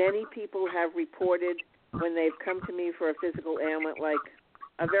 Many people have reported when they've come to me for a physical ailment, like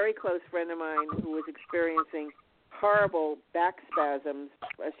a very close friend of mine who was experiencing horrible back spasms.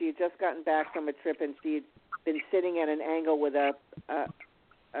 She had just gotten back from a trip, and she had been sitting at an angle with God,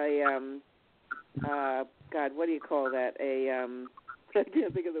 what do you call that? I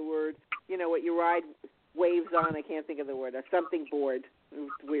can't think of the word. You know what you ride waves on? I can't think of the word. A something board. It was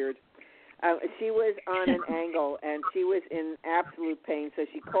weird. She was on an angle, and she was in absolute pain. So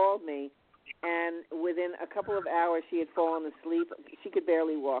she called me, and within a couple of hours, she had fallen asleep. She could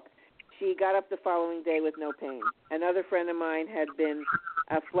barely walk. She got up the following day with no pain. Another friend of mine had been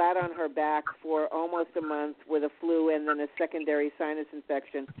flat on her back for almost a month with a flu and then a secondary sinus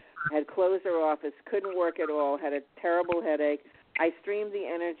infection, had closed her office, couldn't work at all, had a terrible headache. I streamed the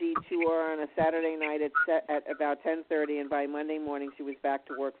energy to her on a Saturday night at about 10:30, and by Monday morning she was back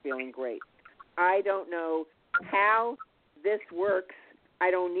to work feeling great. I don't know how this works.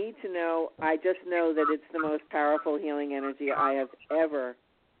 I don't need to know. I just know that it's the most powerful healing energy I have ever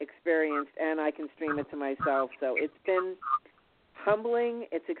experienced, and I can stream it to myself. So it's been humbling,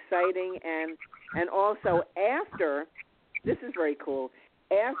 it's exciting, and also after, this is very cool,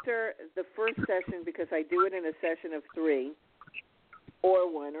 after the first session, because I do it in a session of 3,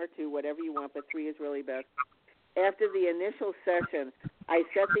 or 1 or 2, whatever you want, but 3 is really best. After the initial session, I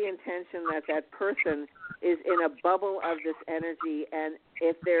set the intention that that person is in a bubble of this energy, and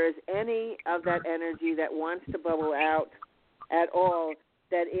if there is any of that energy that wants to bubble out at all,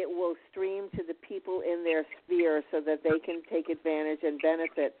 that it will stream to the people in their sphere so that they can take advantage and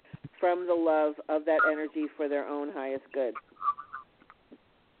benefit from the love of that energy for their own highest good.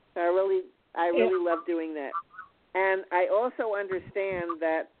 So I really love doing that. And I also understand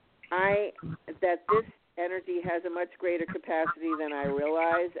that this energy has a much greater capacity than I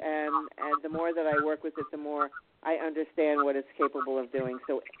realize, and the more that I work with it, the more I understand what it's capable of doing.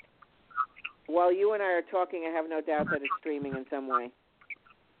 So while you and I are talking, I have no doubt that it's streaming in some way.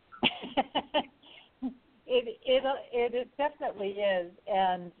 It definitely is,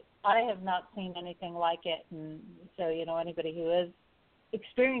 and I have not seen anything like it. And so, anybody who is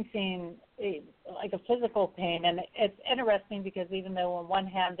experiencing like a physical pain, and it's interesting because even though on one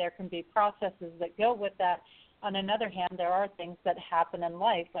hand there can be processes that go with that, on another hand there are things that happen in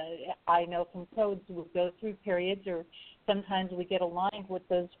life. I know from codes we go through periods, or sometimes we get aligned with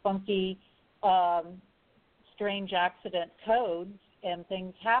those funky, strange accident codes, and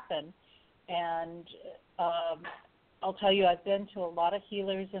things happen. And I'll tell you, I've been to a lot of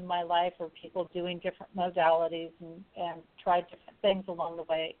healers in my life, or people doing different modalities and tried different things along the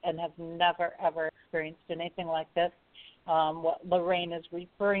way, and have never, ever experienced anything like this. What Lorraine is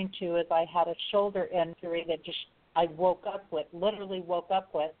referring to is I had a shoulder injury that I literally woke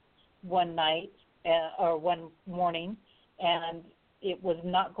up with one night or one morning, and it was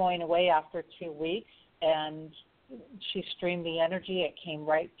not going away after 2 weeks, and she streamed the energy. It came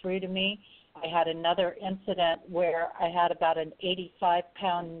right through to me. I had another incident where I had about an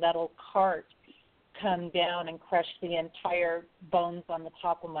 85-pound metal cart come down and crush the entire bones on the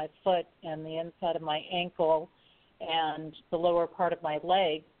top of my foot and the inside of my ankle and the lower part of my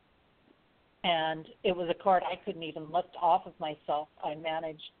leg. And it was a cart I couldn't even lift off of myself. I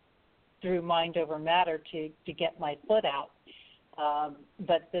managed through mind over matter to get my foot out.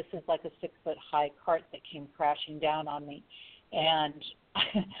 But this is like a 6-foot-high cart that came crashing down on me. And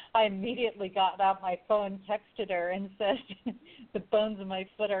I immediately got out my phone, texted her, and said, the bones of my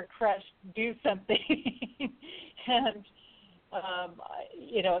foot are crushed, do something. And,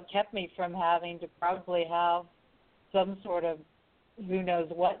 it kept me from having to probably have some sort of, who knows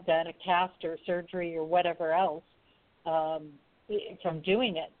what done, a cast or surgery or whatever else, from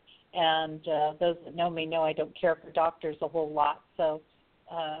doing it. And those that know me know I don't care for doctors a whole lot. So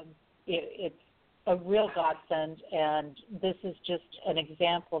it's a real godsend, and this is just an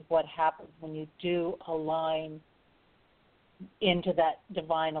example of what happens when you do align into that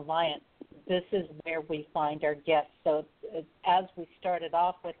divine alliance. this is where we find our gifts. So as we started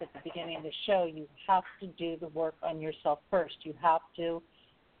off with at the beginning of the show, you have to do the work on yourself first. You have to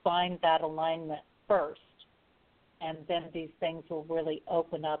find that alignment first, and then these things will really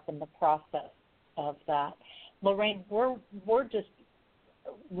open up in the process of that. Lorraine, we're just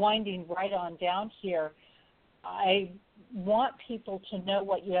winding right on down here. I want people to know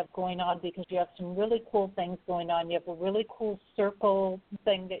what you have going on because you have some really cool things going on. You have a really cool circle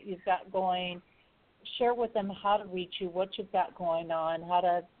thing that you've got going. Share with them how to reach you, what you've got going on, how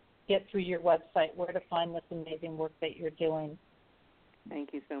to get through your website, where to find this amazing work that you're doing.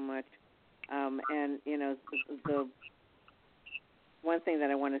 Thank you so much. And, you know, the one thing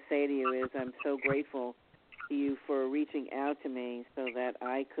that I want to say to you is I'm so grateful to you for reaching out to me so that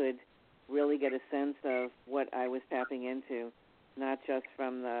I could really get a sense of what I was tapping into, not just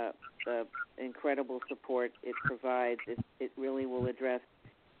from the incredible support it provides. It really will address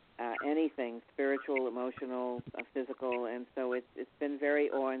anything, spiritual, emotional, physical, and so it's been very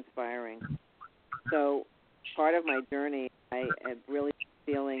awe-inspiring. So part of my journey, I am really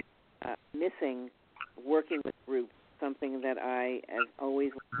feeling missing working with groups, something that I have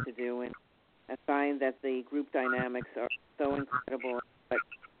always wanted to do, and I find that the group dynamics are so incredible, but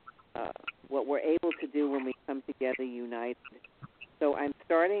what we're able to do when we come together united. So I'm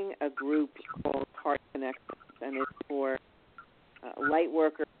starting a group called Heart Connections, and it's for light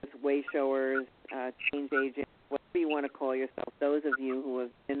workers, way showers, change agents, whatever you want to call yourself, those of you who have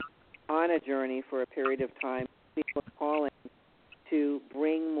been on a journey for a period of time, people are calling to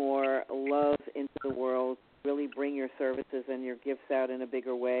bring more love into the world, really bring your services and your gifts out in a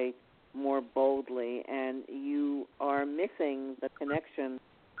bigger way, more boldly, and you are missing the connection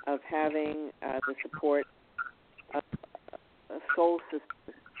of having the support of soul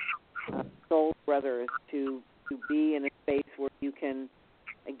sisters, soul brothers, to be in a space where you can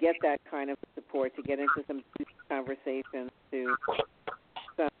get that kind of support, to get into some deep conversations, to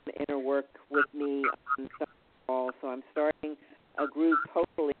some inner work with me on some calls. So I'm starting a group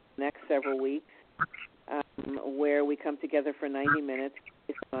hopefully in the next several weeks where we come together for 90 minutes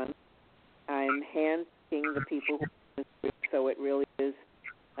this month. I'm hand-picking the people who are in this group, so it really is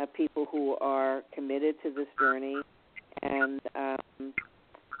people who are committed to this journey and are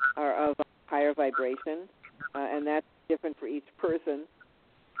of a higher vibration, and that's different for each person,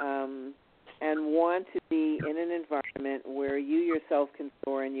 and want to be in an environment where you yourself can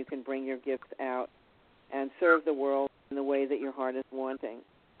soar and you can bring your gifts out and serve the world in the way that your heart is wanting.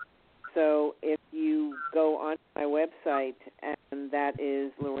 So if you go onto my website, and that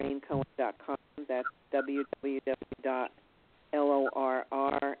is LorraineCohen.com, that's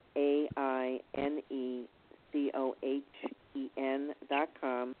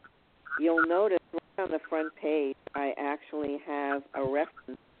www.LorraineCohen.com, you'll notice right on the front page I actually have a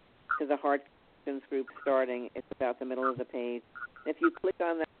reference to the Heart Connections group starting. It's about the middle of the page. If you click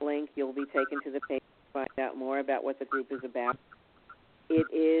on that link, you'll be taken to the page to find out more about what the group is about. It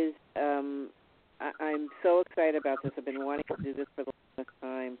is, I'm so excited about this. I've been wanting to do this for the longest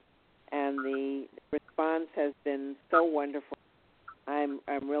time, and the response has been so wonderful. I'm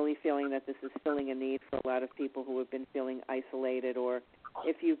really feeling that this is filling a need for a lot of people who have been feeling isolated, or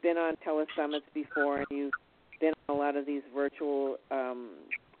if you've been on telesummits before and you've been on a lot of these virtual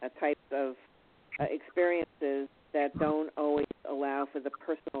types of experiences that don't always allow for the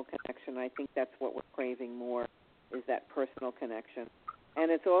personal connection. I think that's what we're craving more, is that personal connection. And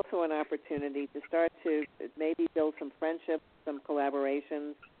it's also an opportunity to start to maybe build some friendships, some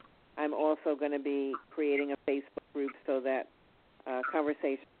collaborations. I'm also going to be creating a Facebook group so that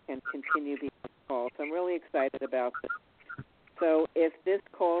conversation can continue beyond call. So I'm really excited about this. So if this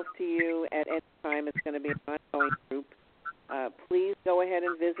calls to you at any time, it's going to be an ongoing group. Please go ahead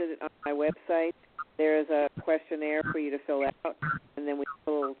and visit it on my website. There's a questionnaire for you to fill out, and then we have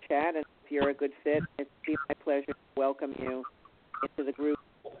a little chat. And if you're a good fit, it's be my pleasure to welcome you into the group.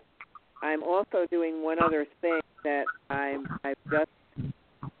 I'm also doing one other thing that I've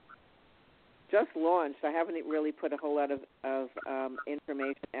just launched. I haven't really put a whole lot of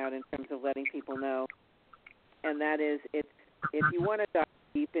information out in terms of letting people know, and that is if you want to dive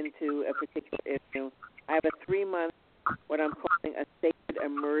deep into a particular issue, I have a 3-month, what I'm calling a sacred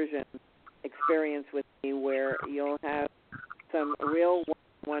immersion experience with me, where you'll have some real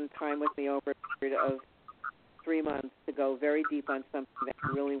one-on-one time with me over a period of 3 months to go very deep on something that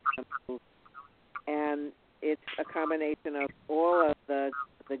you really want to move. And it's a combination of all of the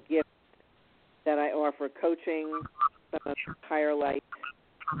gifts that I offer, coaching, some higher light,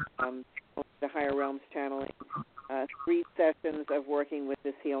 the higher realms channeling, 3 sessions of working with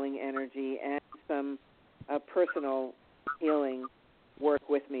this healing energy, and some personal healing work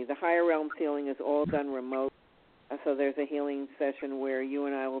with me. The Higher Realms healing is all done remote. So there's a healing session where you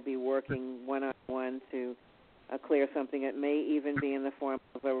and I will be working one-on-one to clear something. It may even be in the form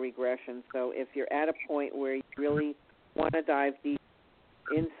of a regression. So if you're at a point where you really want to dive deep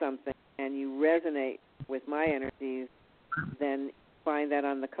in something and you resonate with my energies, then find that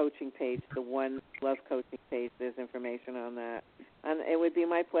on the coaching page, the One Love coaching page. There's information on that. And it would be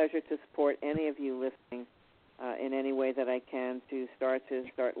my pleasure to support any of you listening in any way that I can to start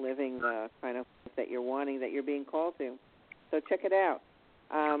living the kind of life that you're wanting, that you're being called to. So check it out.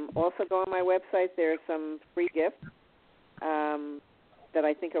 Also go on my website. There are some free gifts that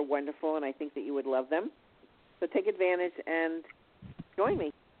I think are wonderful, and I think that you would love them. So take advantage and join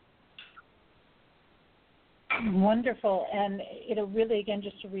me. Wonderful. And really, again,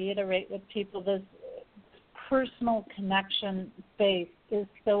 just to reiterate with people, this personal connection space is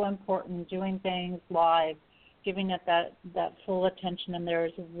so important. Doing things live, giving it that full attention in there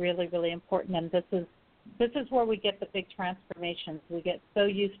is really, really important. And this is where we get the big transformations. We get so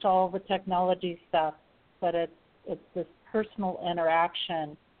used to all the technology stuff, but it's this personal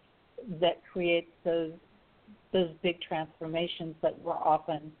interaction that creates those big transformations that we're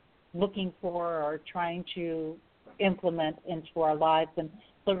often looking for or trying to implement into our lives. And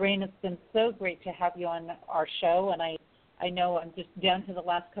Lorraine, it's been so great to have you on our show, and I know I'm just down to the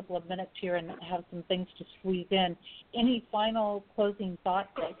last couple of minutes here and have some things to squeeze in. Any final closing thoughts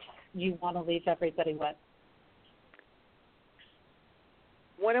that you want to leave everybody with?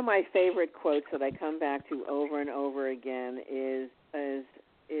 One of my favorite quotes that I come back to over and over again is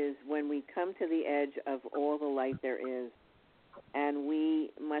when we come to the edge of all the light there is, and we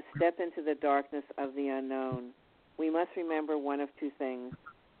must step into the darkness of the unknown, we must remember one of two things.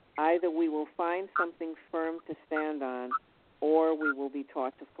 Either we will find something firm to stand on, or we will be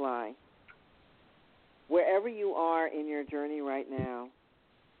taught to fly. Wherever you are in your journey right now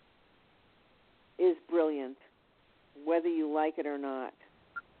is brilliant, whether you like it or not.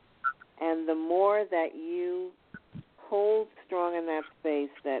 And the more that you hold strong in that space,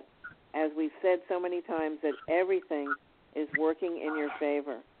 that, as we've said so many times, that everything is working in your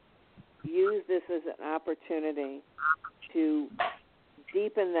favor, use this as an opportunity to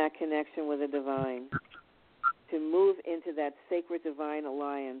deepen that connection with the divine, to move into that sacred divine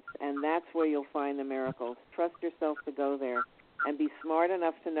alliance, and that's where you'll find the miracles. Trust yourself to go there, and be smart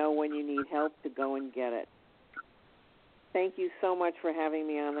enough to know when you need help to go and get it. Thank you so much for having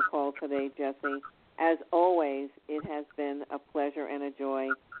me on the call today, Jessie. As always, it has been a pleasure and a joy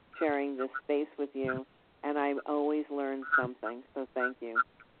sharing this space with you, and I've always learned something, so thank you.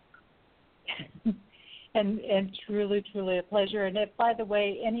 And truly, truly a pleasure. And if, by the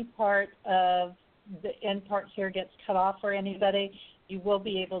way, any part of the end part here gets cut off for anybody, you will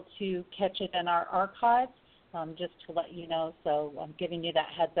be able to catch it in our archives, just to let you know. So I'm giving you that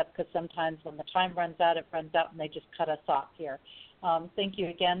heads up, because sometimes when the time runs out, it runs out and they just cut us off here. Thank you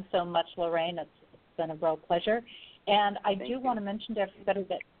again so much, Lorraine. It's been a real pleasure. And I do want to mention to everybody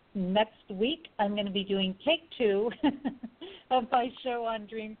that next week I'm going to be doing take 2 of my show on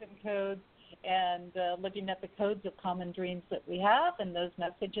dreams and codes, and looking at the codes of common dreams that we have and those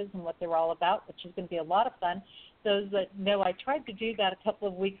messages and what they're all about, which is going to be a lot of fun. Those that know, I tried to do that a couple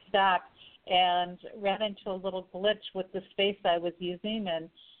of weeks back and ran into a little glitch with the space I was using, and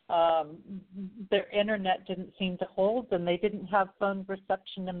their internet didn't seem to hold, and they didn't have phone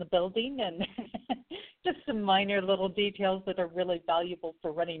reception in the building, and just some minor little details that are really valuable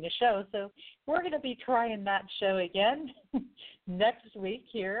for running a show. So we're going to be trying that show again next week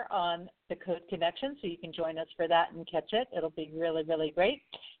here on The Code Connection, so you can join us for that and catch it. It'll be really, really great.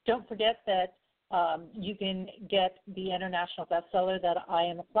 Don't forget that you can get the international bestseller that I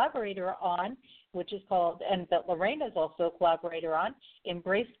am a collaborator on, which is called, and that Lorraine is also a collaborator on,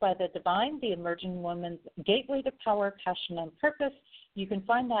 Embraced by the Divine, The Emerging Woman's Gateway to Power, Passion, and Purpose. You can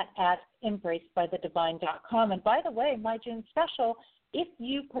find that at embracedbythedivine.com. And by the way, my June special, if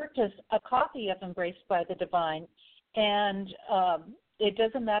you purchase a copy of Embraced by the Divine, and it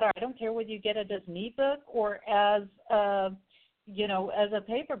doesn't matter, I don't care whether you get it as an ebook or as as a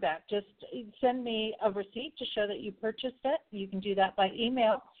paperback, just send me a receipt to show that you purchased it. You can do that by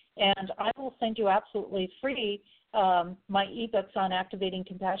email, and I will send you absolutely free my ebooks on Activating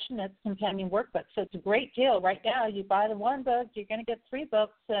Compassion. It's companion workbook. So it's a great deal. Right now, you buy the one book, you're going to get 3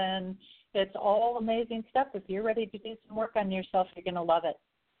 books, and it's all amazing stuff. If you're ready to do some work on yourself, you're going to love it.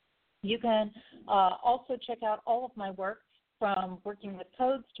 You can also check out all of my work, from working with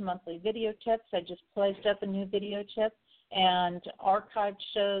codes to monthly video tips. I just placed up a new video tip, and archived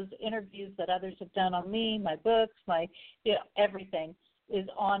shows, interviews that others have done on me, my books, everything is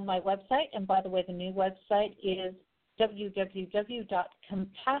on my website. And by the way, the new website is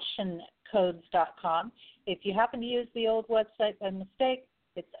www.compassioncodes.com. If you happen to use the old website by mistake,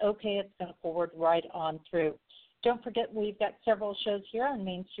 it's okay. It's going to forward right on through. Don't forget, we've got several shows here on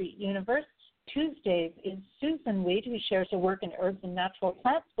Main Street Universe. Tuesdays is Susan Weed, who shares her work in herbs and natural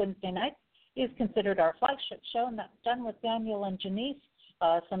plants. Wednesday nights is considered our flagship show, and that's done with Daniel and Janice.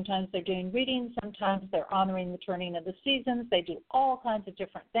 Sometimes they're doing readings. Sometimes they're honoring the turning of the seasons. They do all kinds of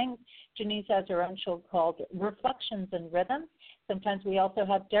different things. Janice has her own show called Reflections and Rhythm. Sometimes we also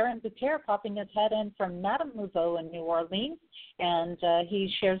have Darren Bouquet popping his head in from Madame Mouveau in New Orleans, and he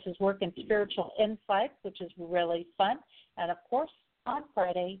shares his work in spiritual insights, which is really fun. And, of course, on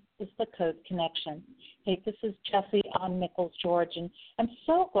Friday is the Code Connection. Hey, this is Jessie on Nichols George, and I'm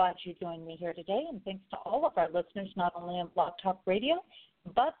so glad you joined me here today, and thanks to all of our listeners, not only on Blog Talk Radio,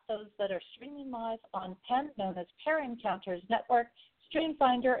 but those that are streaming live on PEN, known as Pair Encounters Network,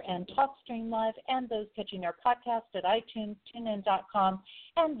 StreamFinder, and TalkStream Live, and those catching our podcast at iTunes, TuneIn.com,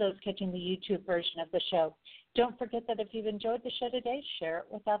 and those catching the YouTube version of the show. Don't forget that if you've enjoyed the show today, share it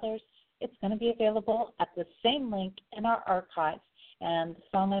with others. It's going to be available at the same link in our archives. And the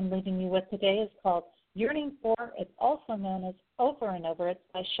song I'm leaving you with today is called Yearning For. It's also known as Over and Over. It's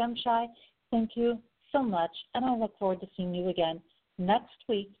by Shemshai. Thank you so much, and I look forward to seeing you again next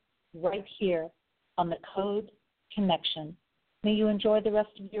week right here on the Code Connection. May you enjoy the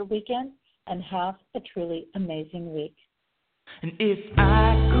rest of your weekend and have a truly amazing week. And if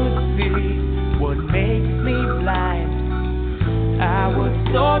I could see what makes me blind, I would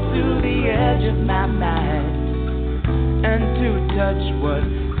soar to the edge of my mind and to touch what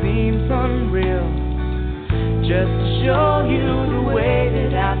seems unreal, just to show you the way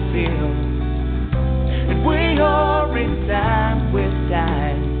that I feel. And we are in time with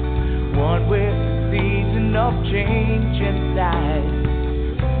time, one with the season of change inside.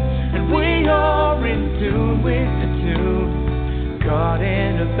 And we are in tune with the tune, caught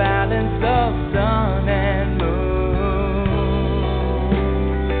in a balance of sun and moon.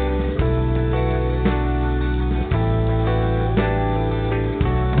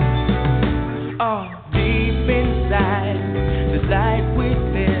 Oh, deep inside, the light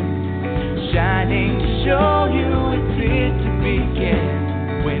within, shining to show you it's here to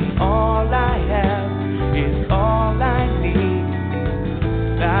begin. When all I have is all I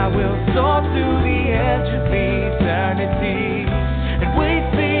need, I will soar to the edge of eternity. And we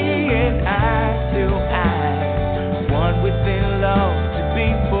see it eye to eye, one within love to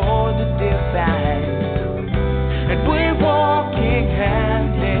be for the divine. And we're walking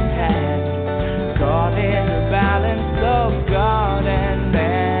hand in hand, caught in the balance of God and man.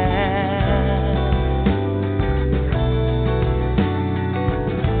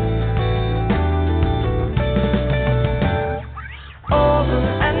 Over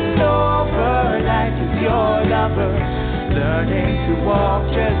and over, life is your lover, learning to walk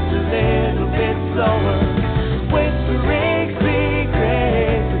just a little bit slower, whispering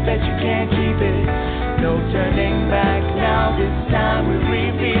secrets so that you can't keep it. No turning back now, this time we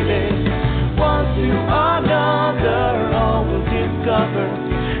reveal it. One to another, all will discover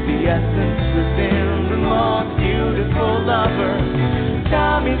the essence within the most beautiful lover.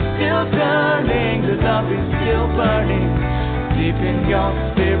 Time is still turning, the love is still burning. Deep in your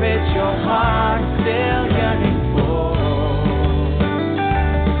spirit, your heart still yearning for.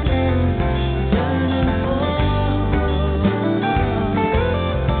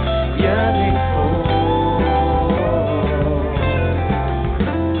 Yearning for.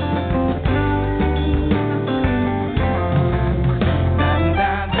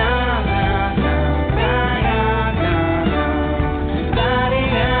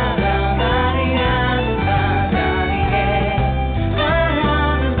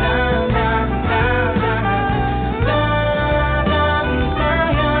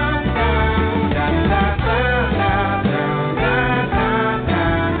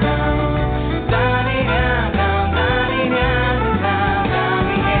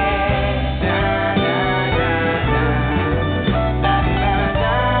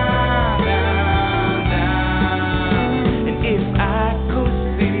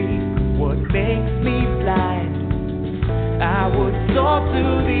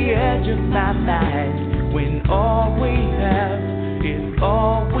 My mind, when all we have is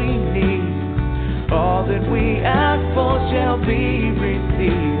all we need, all that we ask for shall be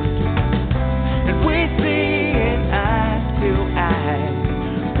received. And we see in eye to eye,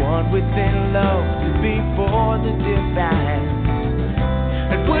 one within love to be for the divine.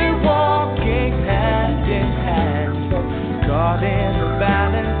 And we're walking hand in hand, caught in the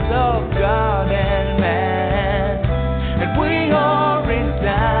balance of God and man. And we are in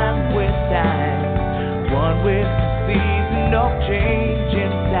time with time, one with the season of change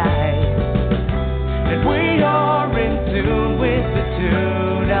inside. And we are in tune with the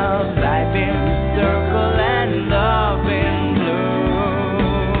tune of life in the circle and love in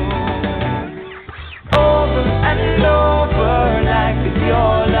bloom. Over and over, life is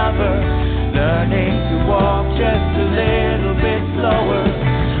your lover, learning to walk just a little bit slower,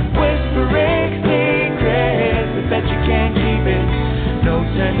 whispering secrets, I bet you can't keep it. No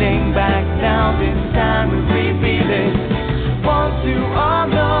turning back now, this time we reveal it. One to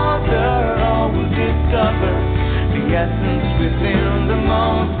another, all will discover the essence within the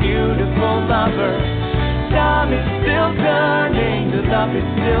most beautiful lover. Time is still turning, the love is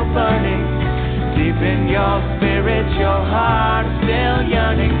still burning. Deep in your spirit, your heart is still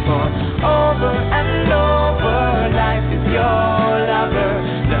yearning for. Over and over, life is your lover,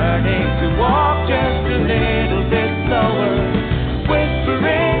 learning to walk just a little bit slower,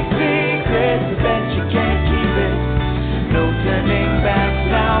 whispering secrets, I bet you can't keep it. No turning back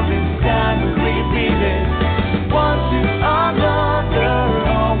now, this time we repeat it. One to another,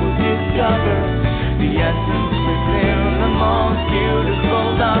 all will discover the essence within the most beautiful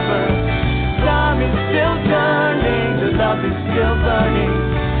lover. Time is still turning, the love is still burning.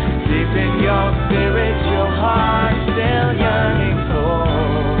 Deep in your spirit, your heart